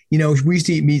 We used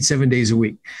to eat meat 7 days a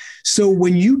week. So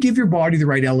when you give your body the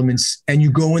right elements and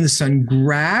you go in the sun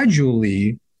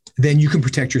gradually, then you can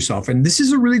protect yourself. And this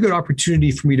is a really good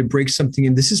opportunity for me to break something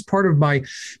in. This is part of my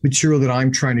material that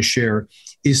I'm trying to share,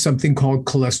 is something called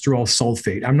cholesterol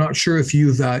sulfate. I'm not sure if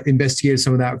you've investigated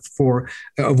some of that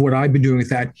of what I've been doing with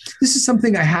that. This is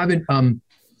something I haven't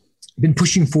been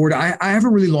pushing forward. I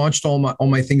haven't really launched all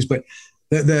my things, but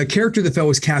the character that fell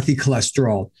was Kathy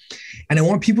Cholesterol. And I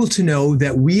want people to know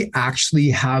that we actually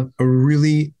have a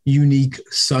really unique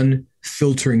sun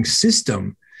filtering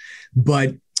system,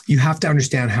 but you have to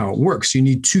understand how it works. You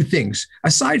need two things.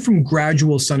 Aside from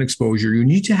gradual sun exposure, you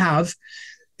need to have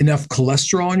enough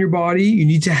cholesterol in your body, you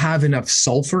need to have enough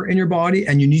sulfur in your body,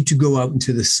 and you need to go out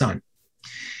into the sun.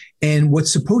 And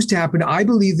what's supposed to happen, I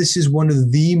believe this is one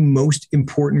of the most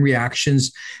important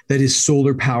reactions that is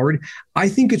solar powered. I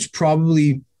think it's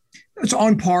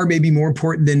on par, maybe more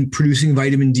important than producing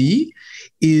vitamin D,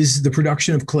 is the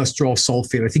production of cholesterol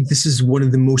sulfate. I think this is one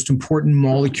of the most important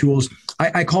molecules.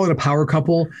 I call it a power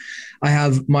couple. I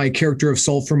have my character of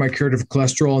sulfur, my character of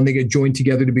cholesterol, and they get joined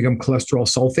together to become cholesterol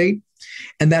sulfate.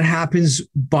 And that happens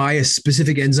by a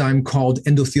specific enzyme called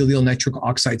endothelial nitric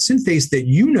oxide synthase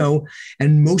that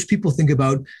and most people think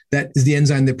about that is the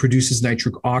enzyme that produces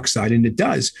nitric oxide, and it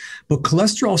does. But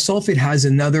cholesterol sulfate has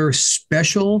another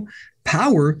special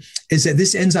power, is that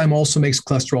this enzyme also makes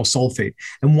cholesterol sulfate.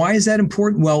 And why is that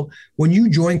important? Well, when you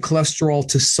join cholesterol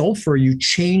to sulfur, you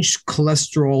change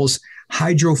cholesterol's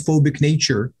hydrophobic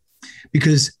nature,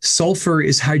 because sulfur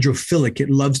is hydrophilic. It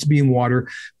loves to be in water.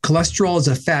 Cholesterol is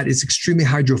a fat. It's extremely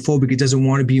hydrophobic. It doesn't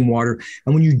want to be in water.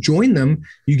 And when you join them,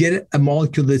 you get a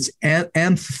molecule that's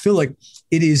amphiphilic.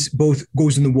 It is both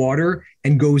goes in the water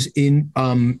and goes in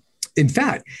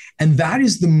fat. And that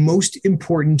is the most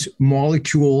important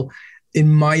molecule, in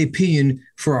my opinion,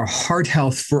 for our heart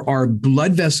health, for our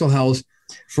blood vessel health,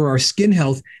 for our skin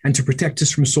health and to protect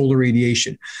us from solar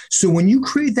radiation. So when you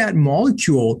create that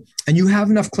molecule and you have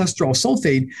enough cholesterol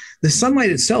sulfate, the sunlight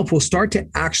itself will start to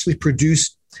actually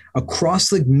produce a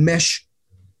cross-linked mesh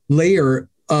layer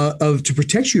to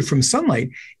protect you from sunlight.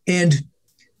 And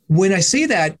when I say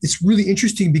that, it's really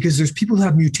interesting because there's people who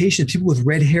have mutations, people with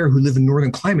red hair who live in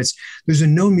northern climates. There's a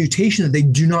known mutation that they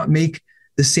do not make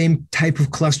the same type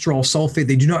of cholesterol sulfate.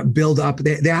 They do not build up.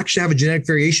 They actually have a genetic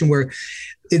variation where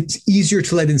it's easier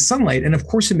to let in sunlight. And of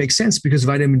course, it makes sense because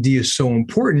vitamin D is so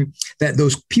important that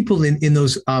those people in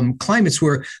those climates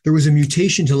where there was a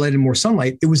mutation to let in more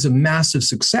sunlight, it was a massive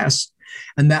success.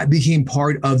 And that became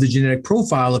part of the genetic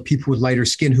profile of people with lighter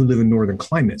skin who live in northern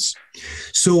climates.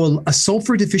 So a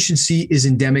sulfur deficiency is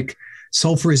endemic.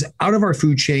 Sulfur is out of our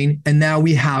food chain. And now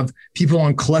we have people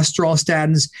on cholesterol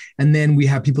statins, and then we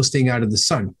have people staying out of the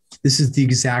sun. This is the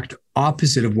exact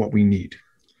opposite of what we need.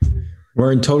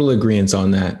 We're in total agreement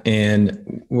on that.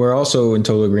 And we're also in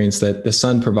total agreement that the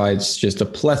sun provides just a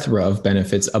plethora of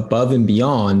benefits above and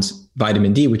beyond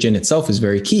vitamin D, which in itself is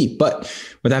very key. But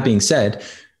with that being said,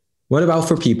 what about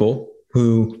for people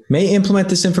who may implement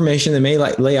this information, they may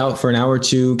lay out for an hour or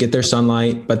two, get their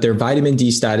sunlight, but their vitamin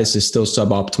D status is still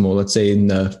suboptimal, let's say in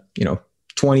the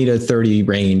 20 to 30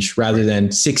 range rather than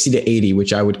 60 to 80,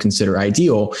 which I would consider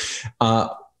ideal.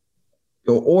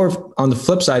 Or on the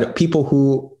flip side, people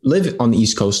who live on the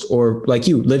East Coast or like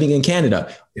you living in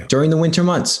Canada during the winter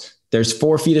months, there's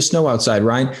 4 feet of snow outside,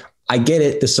 Ryan. I get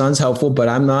it. The sun's helpful, but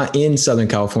I'm not in Southern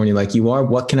California like you are.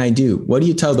 What can I do? What do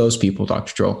you tell those people,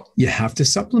 Dr. Joel? You have to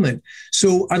supplement.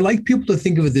 So I like people to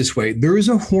think of it this way. There is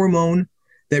a hormone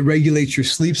that regulates your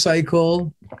sleep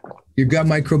cycle, your gut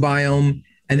microbiome,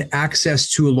 and access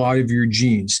to a lot of your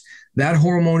genes. That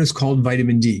hormone is called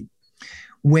vitamin D.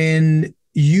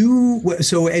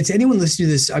 So it's anyone listening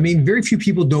to this, I mean, very few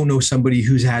people don't know somebody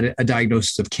who's had a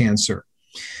diagnosis of cancer.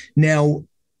 Now,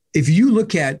 if you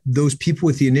look at those people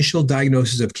with the initial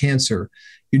diagnosis of cancer,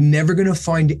 you're never going to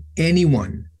find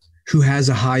anyone who has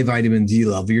a high vitamin D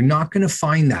level. You're not going to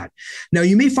find that. Now,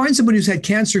 you may find somebody who's had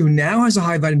cancer who now has a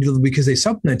high vitamin D level because they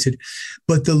supplemented,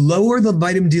 but the lower the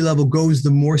vitamin D level goes,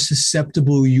 the more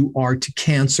susceptible you are to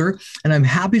cancer. And I'm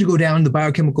happy to go down the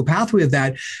biochemical pathway of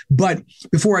that. But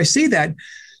before I say that,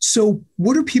 so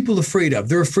what are people afraid of?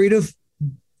 They're afraid of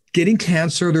getting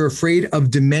cancer, they're afraid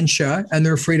of dementia, and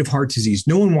they're afraid of heart disease.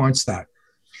 No one wants that.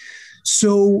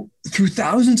 So through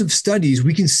thousands of studies,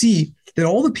 we can see that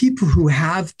all the people who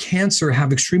have cancer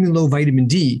have extremely low vitamin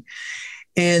D.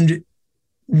 And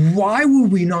why would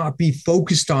we not be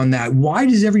focused on that? Why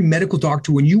does every medical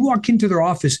doctor, when you walk into their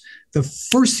office, the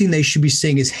first thing they should be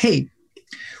saying is, hey,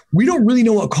 we don't really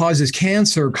know what causes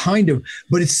cancer,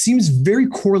 but it seems very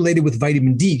correlated with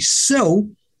vitamin D. So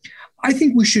I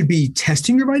think we should be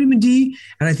testing your vitamin D,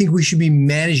 and I think we should be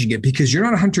managing it because you're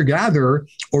not a hunter-gatherer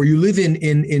or you live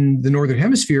in the Northern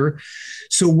Hemisphere.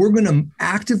 So we're going to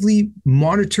actively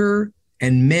monitor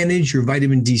and manage your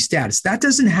vitamin D status. That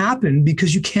doesn't happen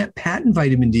because you can't patent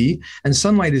vitamin D and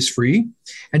sunlight is free.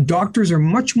 And doctors are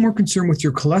much more concerned with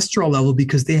your cholesterol level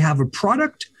because they have a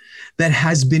product that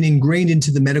has been ingrained into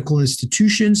the medical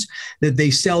institutions that they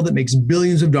sell that makes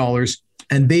billions of dollars.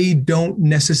 And they don't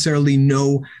necessarily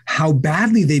know how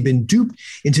badly they've been duped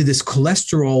into this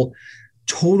cholesterol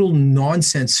total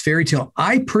nonsense fairy tale.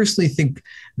 I personally think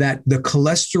that the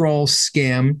cholesterol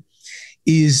scam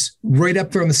is right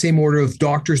up there on the same order of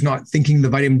doctors not thinking the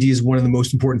vitamin D is one of the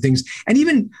most important things, and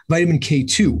even vitamin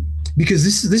K2,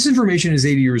 because this information is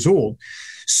 80 years old.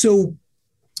 So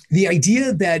the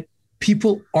idea that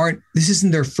this isn't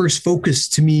their first focus,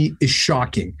 to me, is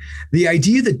shocking. The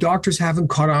idea that doctors haven't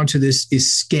caught on to this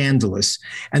is scandalous.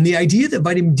 And the idea that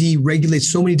vitamin D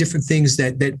regulates so many different things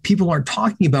that people aren't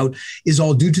talking about is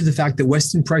all due to the fact that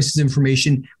Weston Price's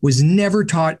information was never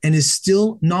taught and is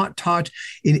still not taught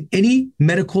in any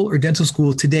medical or dental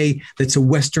school today that's a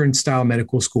Western style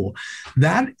medical school.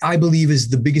 That, I believe, is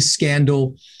the biggest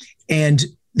scandal. And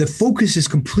the focus is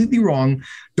completely wrong.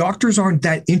 Doctors aren't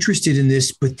that interested in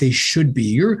this, but they should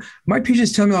be. My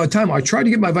patients tell me all the time, I tried to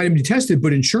get my vitamin D tested,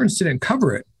 but insurance didn't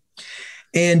cover it.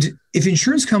 And if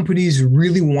insurance companies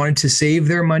really wanted to save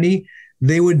their money,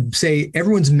 they would say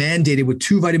everyone's mandated with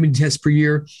 2 vitamin D tests per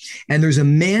year. And there's a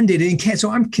mandate in Canada.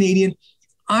 So I'm Canadian.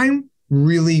 I'm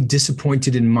really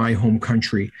disappointed in my home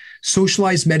country.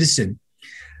 Socialized medicine.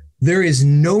 There is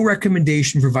no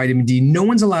recommendation for vitamin D. No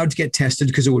one's allowed to get tested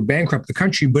because it would bankrupt the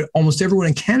country, but almost everyone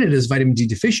in Canada is vitamin D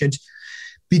deficient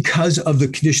because of the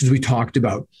conditions we talked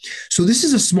about. So this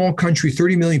is a small country,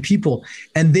 30 million people,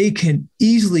 and they can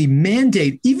easily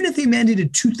mandate, even if they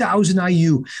mandated 2,000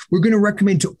 IU, we're going to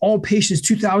recommend to all patients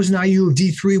 2,000 IU of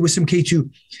D3 with some K2.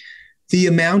 the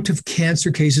amount of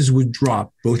cancer cases would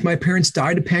drop. Both my parents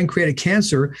died of pancreatic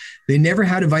cancer. They never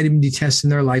had a vitamin D test in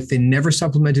their life. They never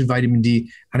supplemented vitamin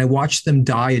D. And I watched them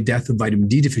die a death of vitamin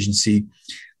D deficiency.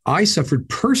 I suffered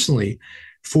personally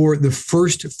for the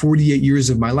first 48 years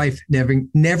of my life,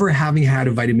 never having had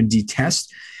a vitamin D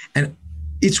test. And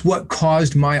it's what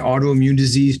caused my autoimmune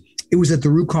disease. It was at the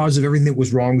root cause of everything that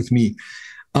was wrong with me.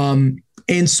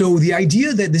 And so the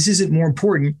idea that this isn't more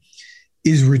important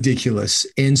is ridiculous.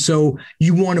 And so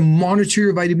you want to monitor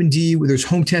your vitamin D, where there's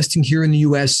home testing here in the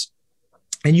US,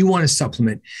 and you want to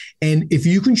supplement. And if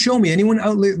you can show me, anyone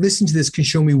out listening to this can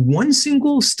show me one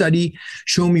single study,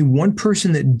 show me one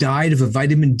person that died of a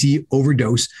vitamin D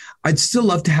overdose, I'd still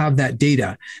love to have that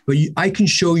data. But I can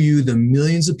show you the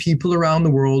millions of people around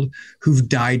the world who've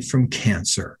died from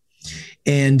cancer.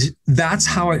 And that's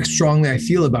how strongly I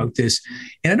feel about this.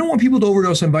 And I don't want people to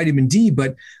overdose on vitamin D,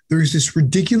 but there's this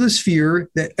ridiculous fear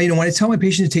that, when I tell my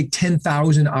patients to take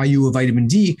 10,000 IU of vitamin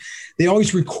D, they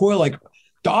always recoil like,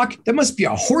 doc, that must be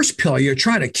a horse pill. You're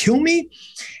trying to kill me.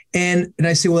 And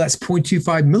I say, well, that's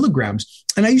 0.25 milligrams.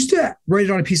 And I used to write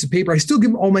it on a piece of paper. I still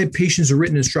give all my patients a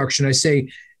written instruction. I say,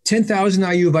 10,000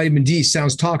 IU of vitamin D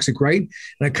sounds toxic, right?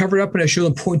 And I cover it up and I show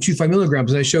them 0.25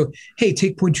 milligrams. And I show, hey,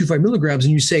 take 0.25 milligrams.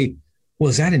 And you say, well,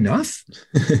 is that enough?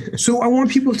 So I want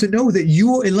people to know that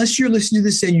unless you're listening to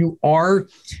this and you are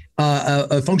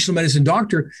a functional medicine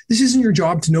doctor, this isn't your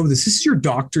job to know this. This is your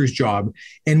doctor's job.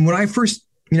 And when I first,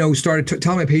 started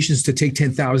telling my patients to take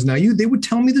 10,000 IU, they would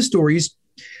tell me the stories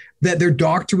that their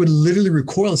doctor would literally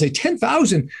recoil and say,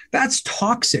 10,000, that's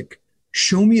toxic.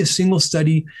 Show me a single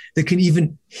study that can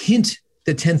even hint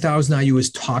that 10,000 IU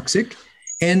is toxic.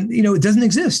 And, it doesn't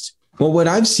exist. Well, what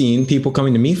I've seen people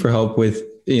coming to me for help with,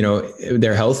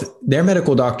 their health, their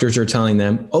medical doctors are telling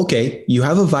them, okay, you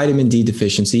have a vitamin D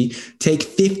deficiency, take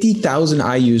 50,000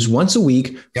 IUs once a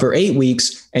week for 8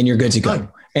 weeks and you're good to go.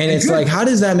 And it's like, how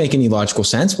does that make any logical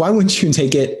sense? Why wouldn't you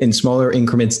take it in smaller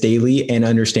increments daily and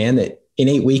understand that in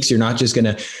 8 weeks, you're not just going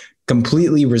to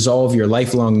completely resolve your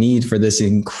lifelong need for this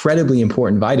incredibly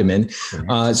important vitamin.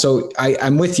 So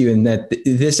I'm with you in that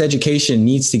this education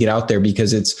needs to get out there,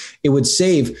 because it would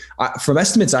save, from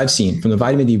estimates I've seen from the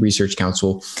Vitamin D Research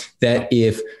Council, that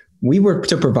if we were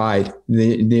to provide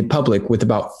the public with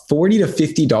about $40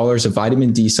 to $50 of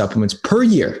vitamin D supplements per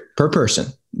year, per person,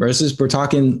 versus we're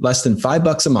talking less than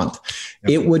 $5 a month,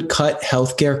 it would cut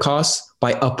healthcare costs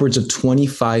by upwards of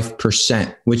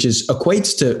 25%, which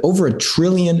equates to over $1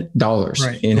 trillion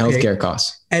in healthcare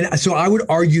costs. And so I would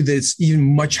argue that it's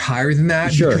even much higher than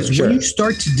that. Because when you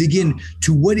start to dig in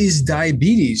to what is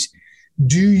diabetes,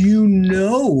 do you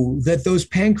know that those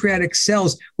pancreatic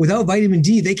cells, without vitamin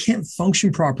D, they can't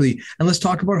function properly? And let's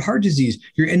talk about heart disease.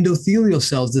 Your endothelial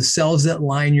cells, the cells that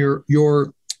line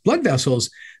your blood vessels,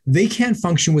 they can't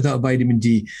function without vitamin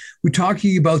D. We're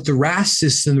talking about the RAS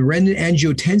system, the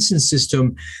renin-angiotensin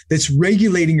system that's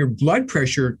regulating your blood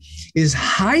pressure, is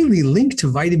highly linked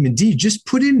to vitamin D. Just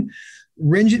put in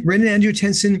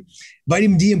renin-angiotensin,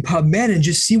 vitamin D in PubMed and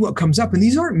just see what comes up. And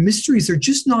these aren't mysteries. They're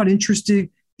just not interesting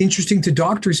to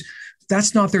doctors.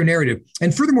 That's not their narrative.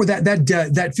 And furthermore,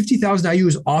 that 50,000 IU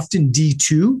is often D2.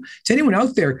 To anyone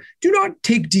out there, do not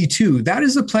take D2. That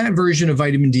is the plant version of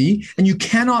vitamin D, and you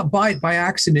cannot buy it by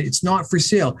accident. It's not for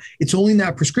sale. It's only in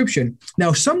that prescription.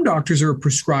 Now, some doctors are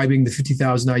prescribing the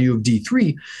 50,000 IU of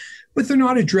D3, but they're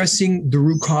not addressing the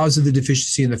root cause of the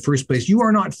deficiency in the first place. You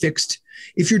are not fixed.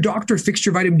 If your doctor fixed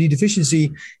your vitamin D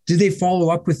deficiency, did they follow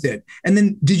up with it? And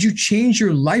then did you change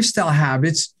your lifestyle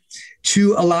habits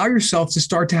to allow yourself to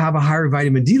start to have a higher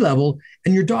vitamin D level?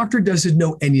 And your doctor doesn't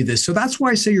know any of this. So that's why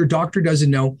I say your doctor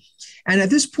doesn't know. And at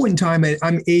this point in time,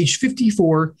 I'm age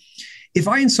 54. If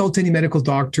I insult any medical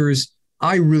doctors,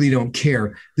 I really don't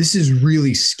care. This is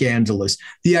really scandalous.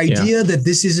 The idea that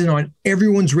this isn't on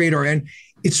everyone's radar, and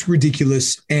it's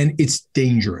ridiculous and it's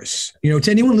dangerous.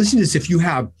 To anyone listening to this, if you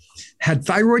have had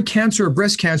thyroid cancer or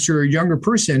breast cancer or a younger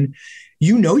person,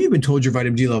 you've been told your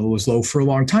vitamin D level was low for a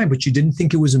long time, but you didn't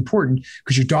think it was important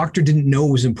because your doctor didn't know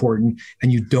it was important,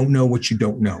 and you don't know what you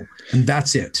don't know. And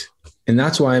that's it. And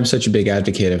that's why I'm such a big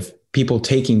advocate of people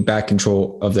taking back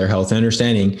control of their health and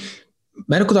understanding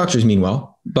medical doctors mean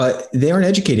well, but they aren't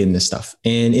educated in this stuff.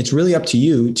 And it's really up to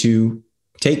you to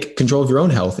take control of your own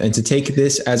health and to take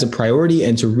this as a priority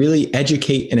and to really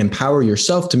educate and empower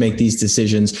yourself to make these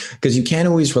decisions, because you can't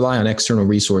always rely on external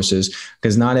resources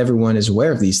because not everyone is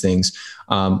aware of these things.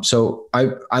 So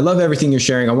I love everything you're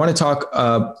sharing. I want to talk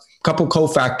a couple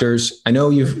cofactors. I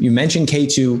know you mentioned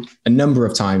K2 a number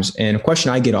of times, and a question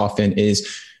I get often is,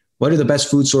 what are the best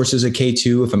food sources of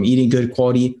K2? If I'm eating good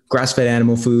quality grass-fed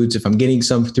animal foods, if I'm getting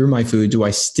some through my food, do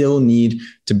I still need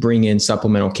to bring in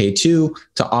supplemental K2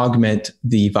 to augment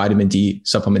the vitamin D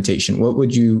supplementation? What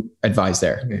would you advise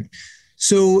there? Okay.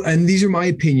 So, and these are my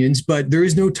opinions, but there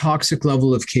is no toxic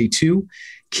level of K2.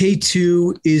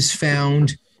 K2 is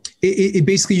found, it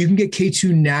basically, you can get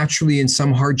K2 naturally in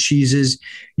some hard cheeses.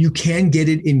 You can get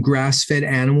it in grass-fed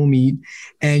animal meat,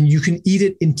 and you can eat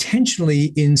it intentionally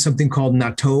in something called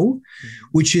natto,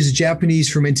 which is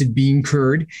Japanese fermented bean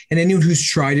curd. And anyone who's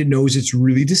tried it knows it's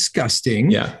really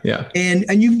disgusting. Yeah.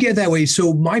 And you can get that way.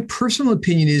 So my personal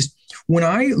opinion is, when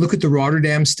I look at the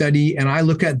Rotterdam study and I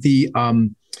look at the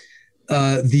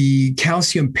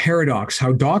calcium paradox,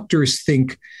 how doctors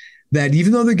think that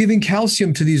even though they're giving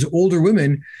calcium to these older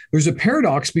women, there's a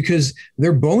paradox because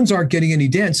their bones aren't getting any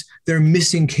dense. They're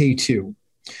missing K2.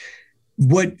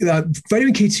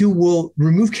 Vitamin K2 will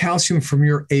remove calcium from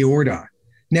your aorta.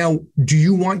 Now, do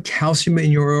you want calcium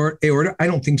in your aorta? I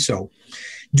don't think so.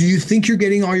 Do you think you're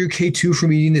getting all your K2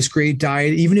 from eating this great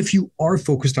diet, even if you are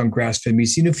focused on grass-fed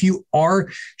meats, even if you are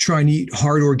trying to eat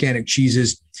hard organic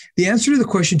cheeses? The answer to the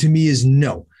question to me is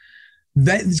no.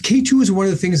 That K2 is one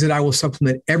of the things that I will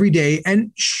supplement every day.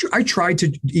 And I tried to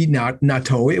eat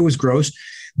natto. It was gross,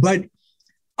 but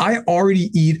I already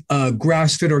eat a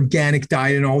grass-fed organic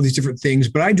diet and all these different things,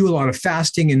 but I do a lot of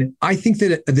fasting. And I think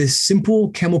that this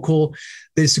simple chemical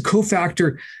that is a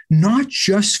cofactor, not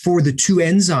just for the two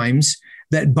enzymes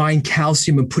that bind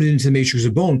calcium and put it into the matrix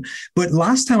of bone. But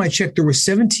last time I checked, there were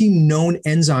 17 known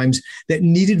enzymes that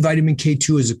needed vitamin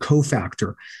K2 as a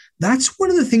cofactor. That's one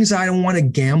of the things I don't want to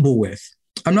gamble with.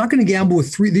 I'm not going to gamble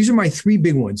with three. These are my three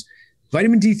big ones: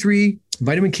 vitamin D3,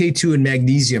 vitamin K2, and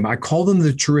magnesium. I call them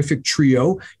the terrific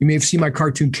trio. You may have seen my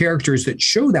cartoon characters that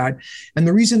show that. And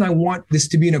the reason I want this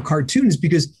to be in a cartoon is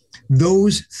because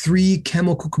those three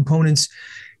chemical components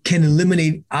can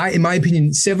eliminate, in my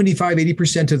opinion, 75,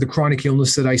 80% of the chronic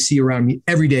illness that I see around me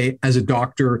every day as a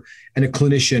doctor and a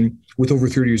clinician with over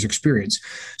 30 years experience.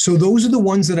 So those are the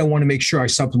ones that I want to make sure I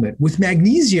supplement. With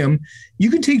magnesium,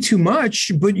 you can take too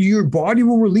much, but your body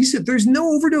will release it. There's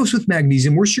no overdose with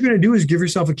magnesium. Worst you're going to do is give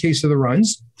yourself a case of the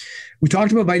runs. We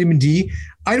talked about vitamin D.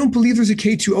 I don't believe there's a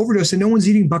K2 overdose, and no one's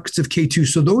eating buckets of K2.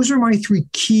 So those are my three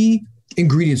key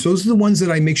ingredients. Those are the ones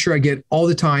that I make sure I get all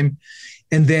the time.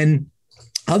 And then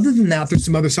other than that, there's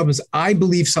some other supplements. I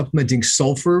believe supplementing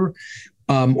sulfur,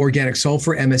 organic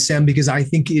sulfur, MSM, because I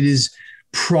think it is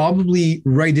probably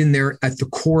right in there at the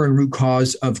core and root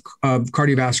cause of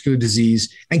cardiovascular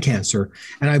disease and cancer.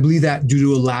 And I believe that due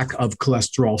to a lack of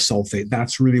cholesterol sulfate.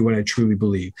 That's really what I truly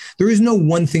believe. There is no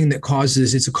one thing that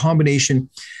causes. It's a combination.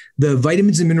 The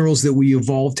vitamins and minerals that we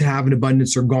evolved to have in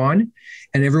abundance are gone,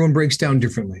 and everyone breaks down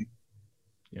differently.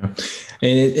 Yeah.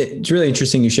 And it's really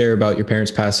interesting you share about your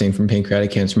parents passing from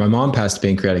pancreatic cancer. My mom passed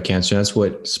pancreatic cancer. That's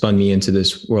what spun me into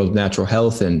this world of natural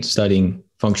health and studying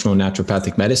functional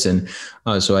naturopathic medicine.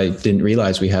 So I didn't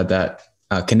realize we had that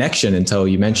connection until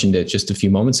you mentioned it just a few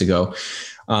moments ago.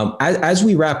 As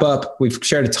we wrap up, we've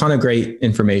shared a ton of great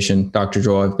information, Dr.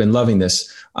 Joel. I've been loving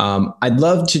this. I'd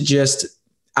love to just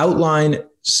outline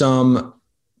some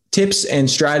tips and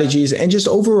strategies and just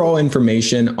overall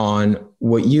information on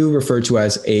what you refer to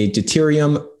as a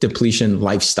deuterium depletion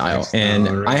lifestyle.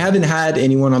 And I haven't had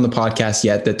anyone on the podcast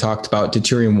yet that talked about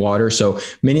deuterium water. So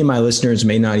many of my listeners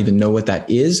may not even know what that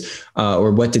is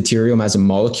or what deuterium as a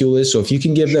molecule is. So if you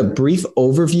can give a brief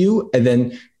overview and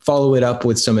then follow it up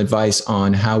with some advice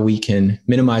on how we can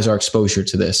minimize our exposure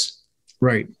to this.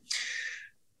 Right.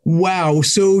 Wow.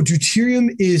 So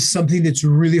deuterium is something that's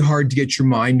really hard to get your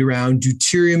mind around.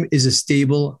 Deuterium is a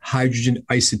stable hydrogen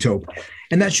isotope,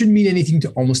 and that shouldn't mean anything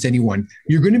to almost anyone.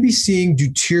 You're going to be seeing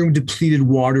deuterium depleted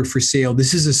water for sale.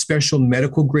 This is a special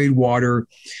medical grade water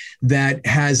that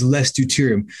has less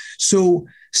deuterium. So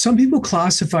some people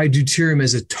classify deuterium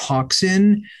as a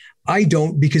toxin. I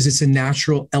don't, because it's a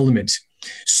natural element.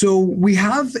 So we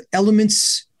have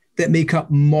elements that make up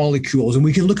molecules. And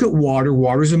we can look at water.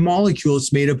 Water is a molecule.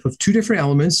 It's made up of two different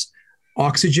elements,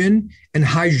 oxygen and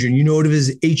hydrogen. You know it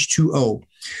as H2O.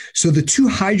 So the two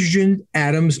hydrogen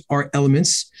atoms are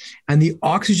elements, and the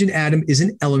oxygen atom is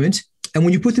an element. And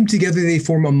when you put them together, they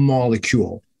form a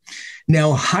molecule.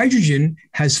 Now, hydrogen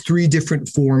has three different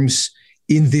forms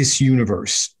in this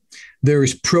universe.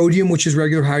 There's protium, which is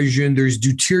regular hydrogen. There's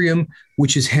deuterium,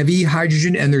 which is heavy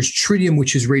hydrogen. And there's tritium,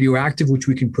 which is radioactive, which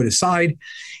we can put aside.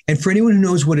 And for anyone who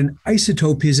knows what an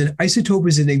isotope is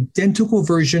an identical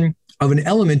version of an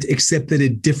element, except that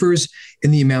it differs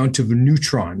in the amount of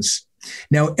neutrons.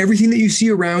 Now, everything that you see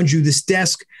around you, this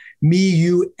desk, me,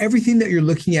 you, everything that you're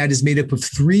looking at is made up of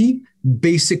three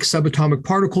basic subatomic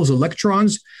particles,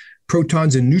 electrons,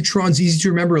 protons and neutrons. Easy to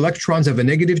remember. Electrons have a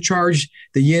negative charge,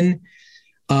 the yin.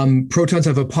 Protons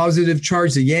have a positive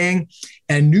charge, the yang,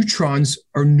 and neutrons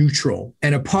are neutral.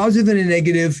 And a positive and a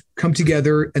negative come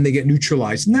together and they get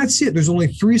neutralized. And that's it. There's only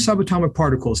 3 subatomic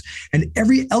particles. And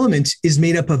every element is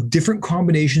made up of different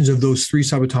combinations of those 3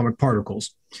 subatomic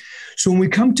particles. So when we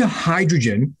come to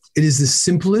hydrogen, it is the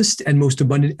simplest and most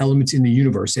abundant element in the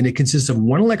universe. And it consists of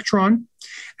 1 electron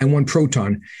and 1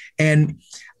 proton. And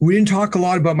we didn't talk a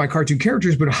lot about my cartoon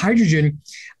characters, but hydrogen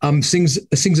sings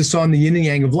a song, the yin and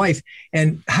yang of life.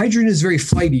 And hydrogen is very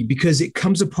flighty because it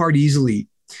comes apart easily.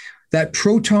 That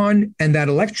proton and that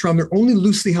electron, they're only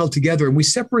loosely held together, and we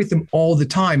separate them all the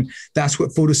time. That's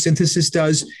what photosynthesis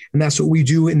does, and that's what we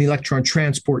do in the electron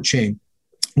transport chain.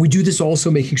 We do this also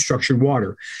making structured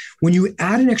water. When you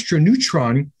add an extra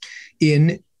neutron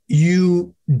in,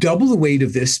 you double the weight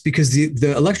of this because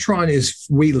the electron is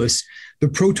weightless. The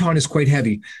proton is quite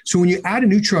heavy. So when you add a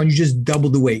neutron, you just double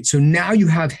the weight. So now you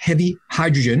have heavy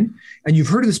hydrogen, and you've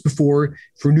heard of this before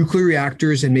for nuclear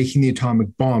reactors and making the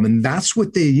atomic bomb. And that's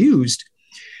what they used.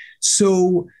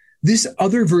 So this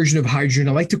other version of hydrogen,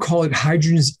 I like to call it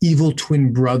hydrogen's evil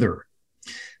twin brother.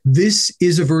 This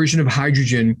is a version of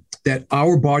hydrogen that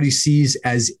our body sees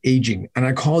as aging. And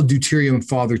I call it deuterium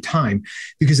father time,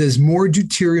 because as more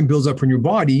deuterium builds up in your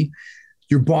body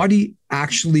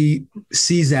actually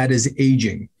sees that as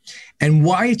aging. And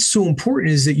why it's so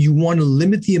important is that you want to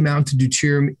limit the amount of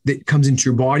deuterium that comes into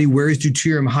your body. Where is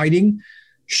deuterium hiding?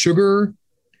 Sugar,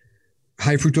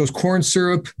 high fructose corn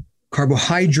syrup,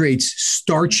 carbohydrates,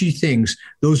 starchy things.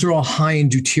 Those are all high in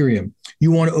deuterium.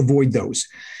 You want to avoid those.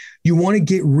 You want to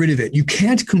get rid of it. You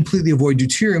can't completely avoid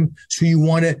deuterium, so you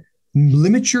want to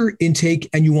limit your intake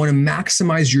and you want to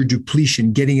maximize your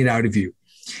depletion, getting it out of you.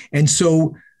 And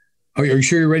so, are you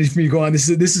sure you're ready for me to go on? This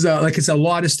is it's a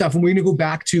lot of stuff. And we're going to go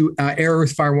back to air,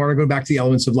 earth, fire, and water. Go back to the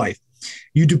elements of life.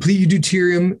 You deplete your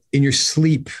deuterium in your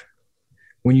sleep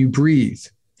when you breathe.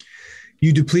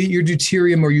 You deplete your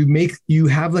deuterium, or you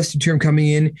have less deuterium coming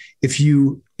in if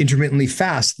you intermittently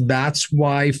fast. That's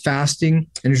why fasting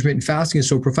and intermittent fasting is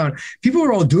so profound. People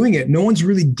are all doing it. No one's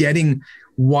really getting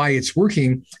why it's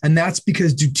working. And that's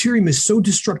because deuterium is so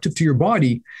destructive to your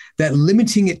body that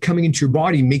limiting it coming into your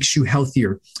body makes you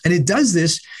healthier. And it does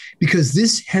this because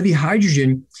this heavy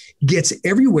hydrogen gets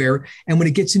everywhere. And when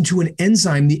it gets into an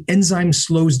enzyme, the enzyme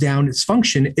slows down its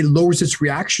function. It lowers its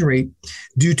reaction rate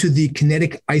due to the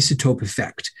kinetic isotope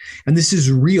effect. And this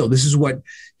is real. This is what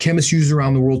chemists use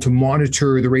around the world to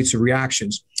monitor the rates of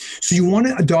reactions. So you want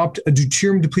to adopt a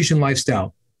deuterium depletion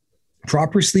lifestyle,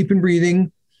 proper sleep and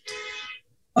breathing,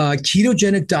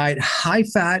 ketogenic diet, high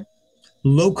fat,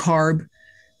 low carb.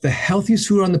 The healthiest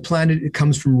food on the planet, it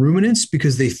comes from ruminants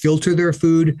because they filter their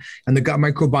food, and the gut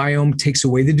microbiome takes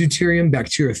away the deuterium.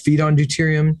 Bacteria feed on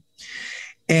deuterium.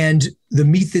 And the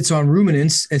meat that's on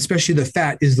ruminants, especially the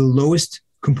fat, is the lowest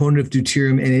component of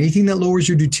deuterium. And anything that lowers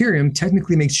your deuterium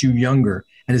technically makes you younger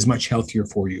and is much healthier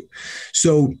for you.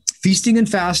 So feasting and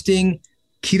fasting,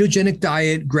 ketogenic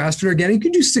diet, grass-fed organic, you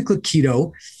can do cyclic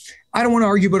keto. I don't want to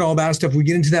argue about all that stuff. We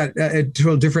get into that at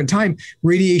a different time.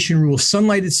 Radiation rules.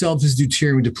 Sunlight itself is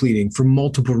deuterium depleting for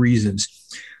multiple reasons.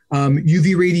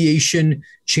 UV radiation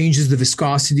changes the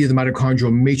viscosity of the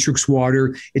mitochondrial matrix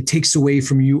water. It takes away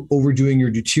from you overdoing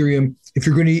your deuterium. If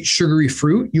you're going to eat sugary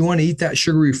fruit, you want to eat that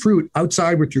sugary fruit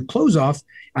outside with your clothes off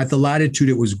at the latitude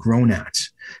it was grown at,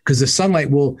 because the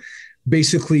sunlight will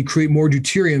basically create more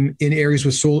deuterium in areas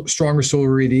with stronger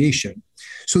solar radiation.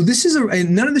 So this is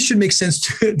and none of this should make sense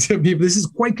to people. This is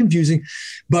quite confusing,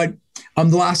 but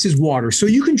the last is water. So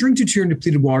you can drink deuterium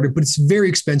depleted water, but it's very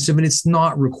expensive and it's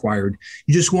not required.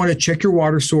 You just want to check your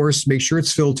water source, make sure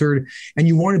it's filtered, and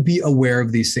you want to be aware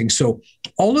of these things. So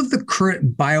all of the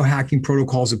current biohacking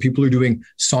protocols that people are doing,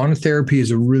 sauna therapy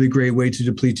is a really great way to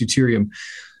deplete deuterium.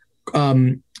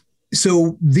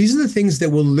 So these are the things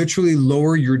that will literally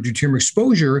lower your deuterium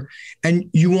exposure, and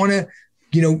you want to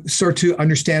start to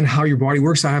understand how your body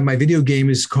works. I have my video game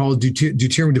is called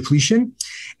Deuterium Depletion,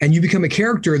 and you become a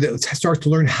character that starts to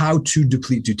learn how to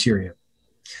deplete deuterium.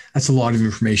 That's a lot of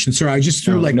information. Sorry, I just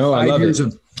threw 5 years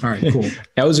of. All right, cool.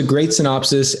 That was a great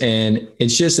synopsis, and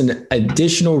it's just an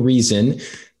additional reason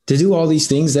to do all these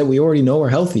things that we already know are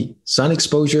healthy. Sun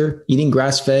exposure, eating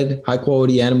grass-fed,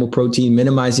 high-quality animal protein,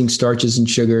 minimizing starches and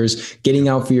sugars, getting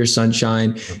out for your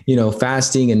sunshine,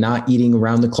 fasting and not eating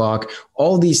around the clock.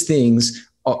 All these things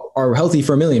are healthy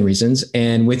for a million reasons.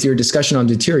 And with your discussion on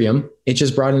deuterium, it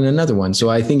just brought in another one. So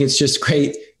I think it's just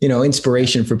great,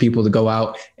 inspiration for people to go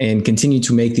out and continue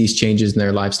to make these changes in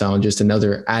their lifestyle, and just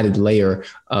another added layer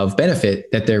of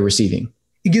benefit that they're receiving.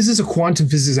 It gives us a quantum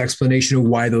physics explanation of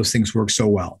why those things work so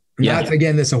well.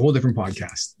 Yeah. That's a whole different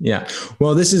podcast. Yeah.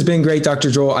 Well, this has been great,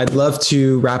 Dr. Joel. I'd love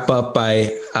to wrap up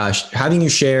by having you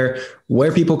share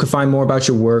where people can find more about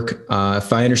your work.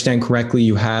 If I understand correctly,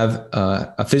 you have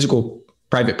a physical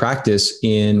private practice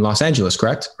in Los Angeles,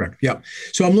 correct? Correct. Yeah.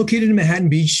 So I'm located in Manhattan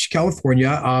Beach, California.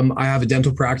 I have a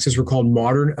dental practice. We're called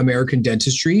Modern American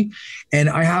Dentistry. And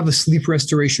I have a sleep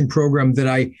restoration program that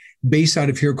I base out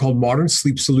of here called Modern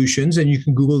Sleep Solutions. And you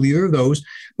can Google either of those.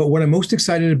 But what I'm most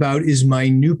excited about is my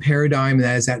new paradigm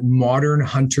that is at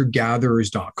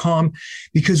modernhuntergatherers.com,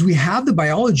 because we have the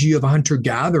biology of a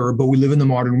hunter-gatherer, but we live in the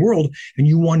modern world and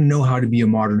you want to know how to be a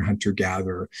modern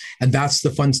hunter-gatherer. And that's the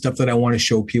fun stuff that I want to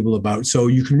show people about. So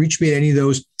you can reach me at any of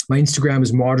those. My Instagram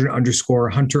is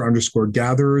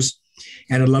modern_hunter_gatherers.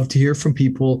 And I'd love to hear from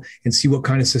people and see what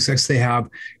kind of success they have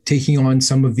taking on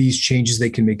some of these changes they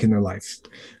can make in their life.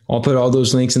 I'll put all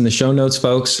those links in the show notes,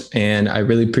 folks. And I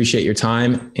really appreciate your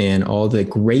time and all the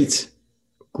great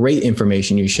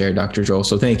information you shared, Dr. Joel.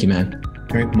 So thank you, man.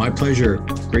 All right, my pleasure.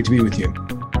 Great to be with you.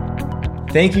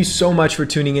 Thank you so much for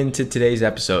tuning in to today's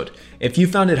episode. If you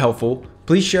found it helpful,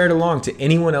 please share it along to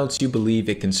anyone else you believe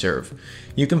it can serve.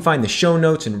 You can find the show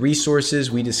notes and resources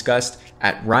we discussed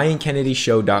at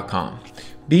ryankennedyshow.com.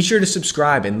 Be sure to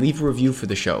subscribe and leave a review for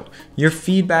the show. Your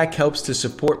feedback helps to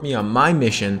support me on my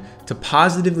mission to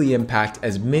positively impact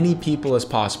as many people as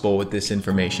possible with this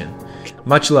information.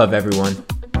 Much love, everyone.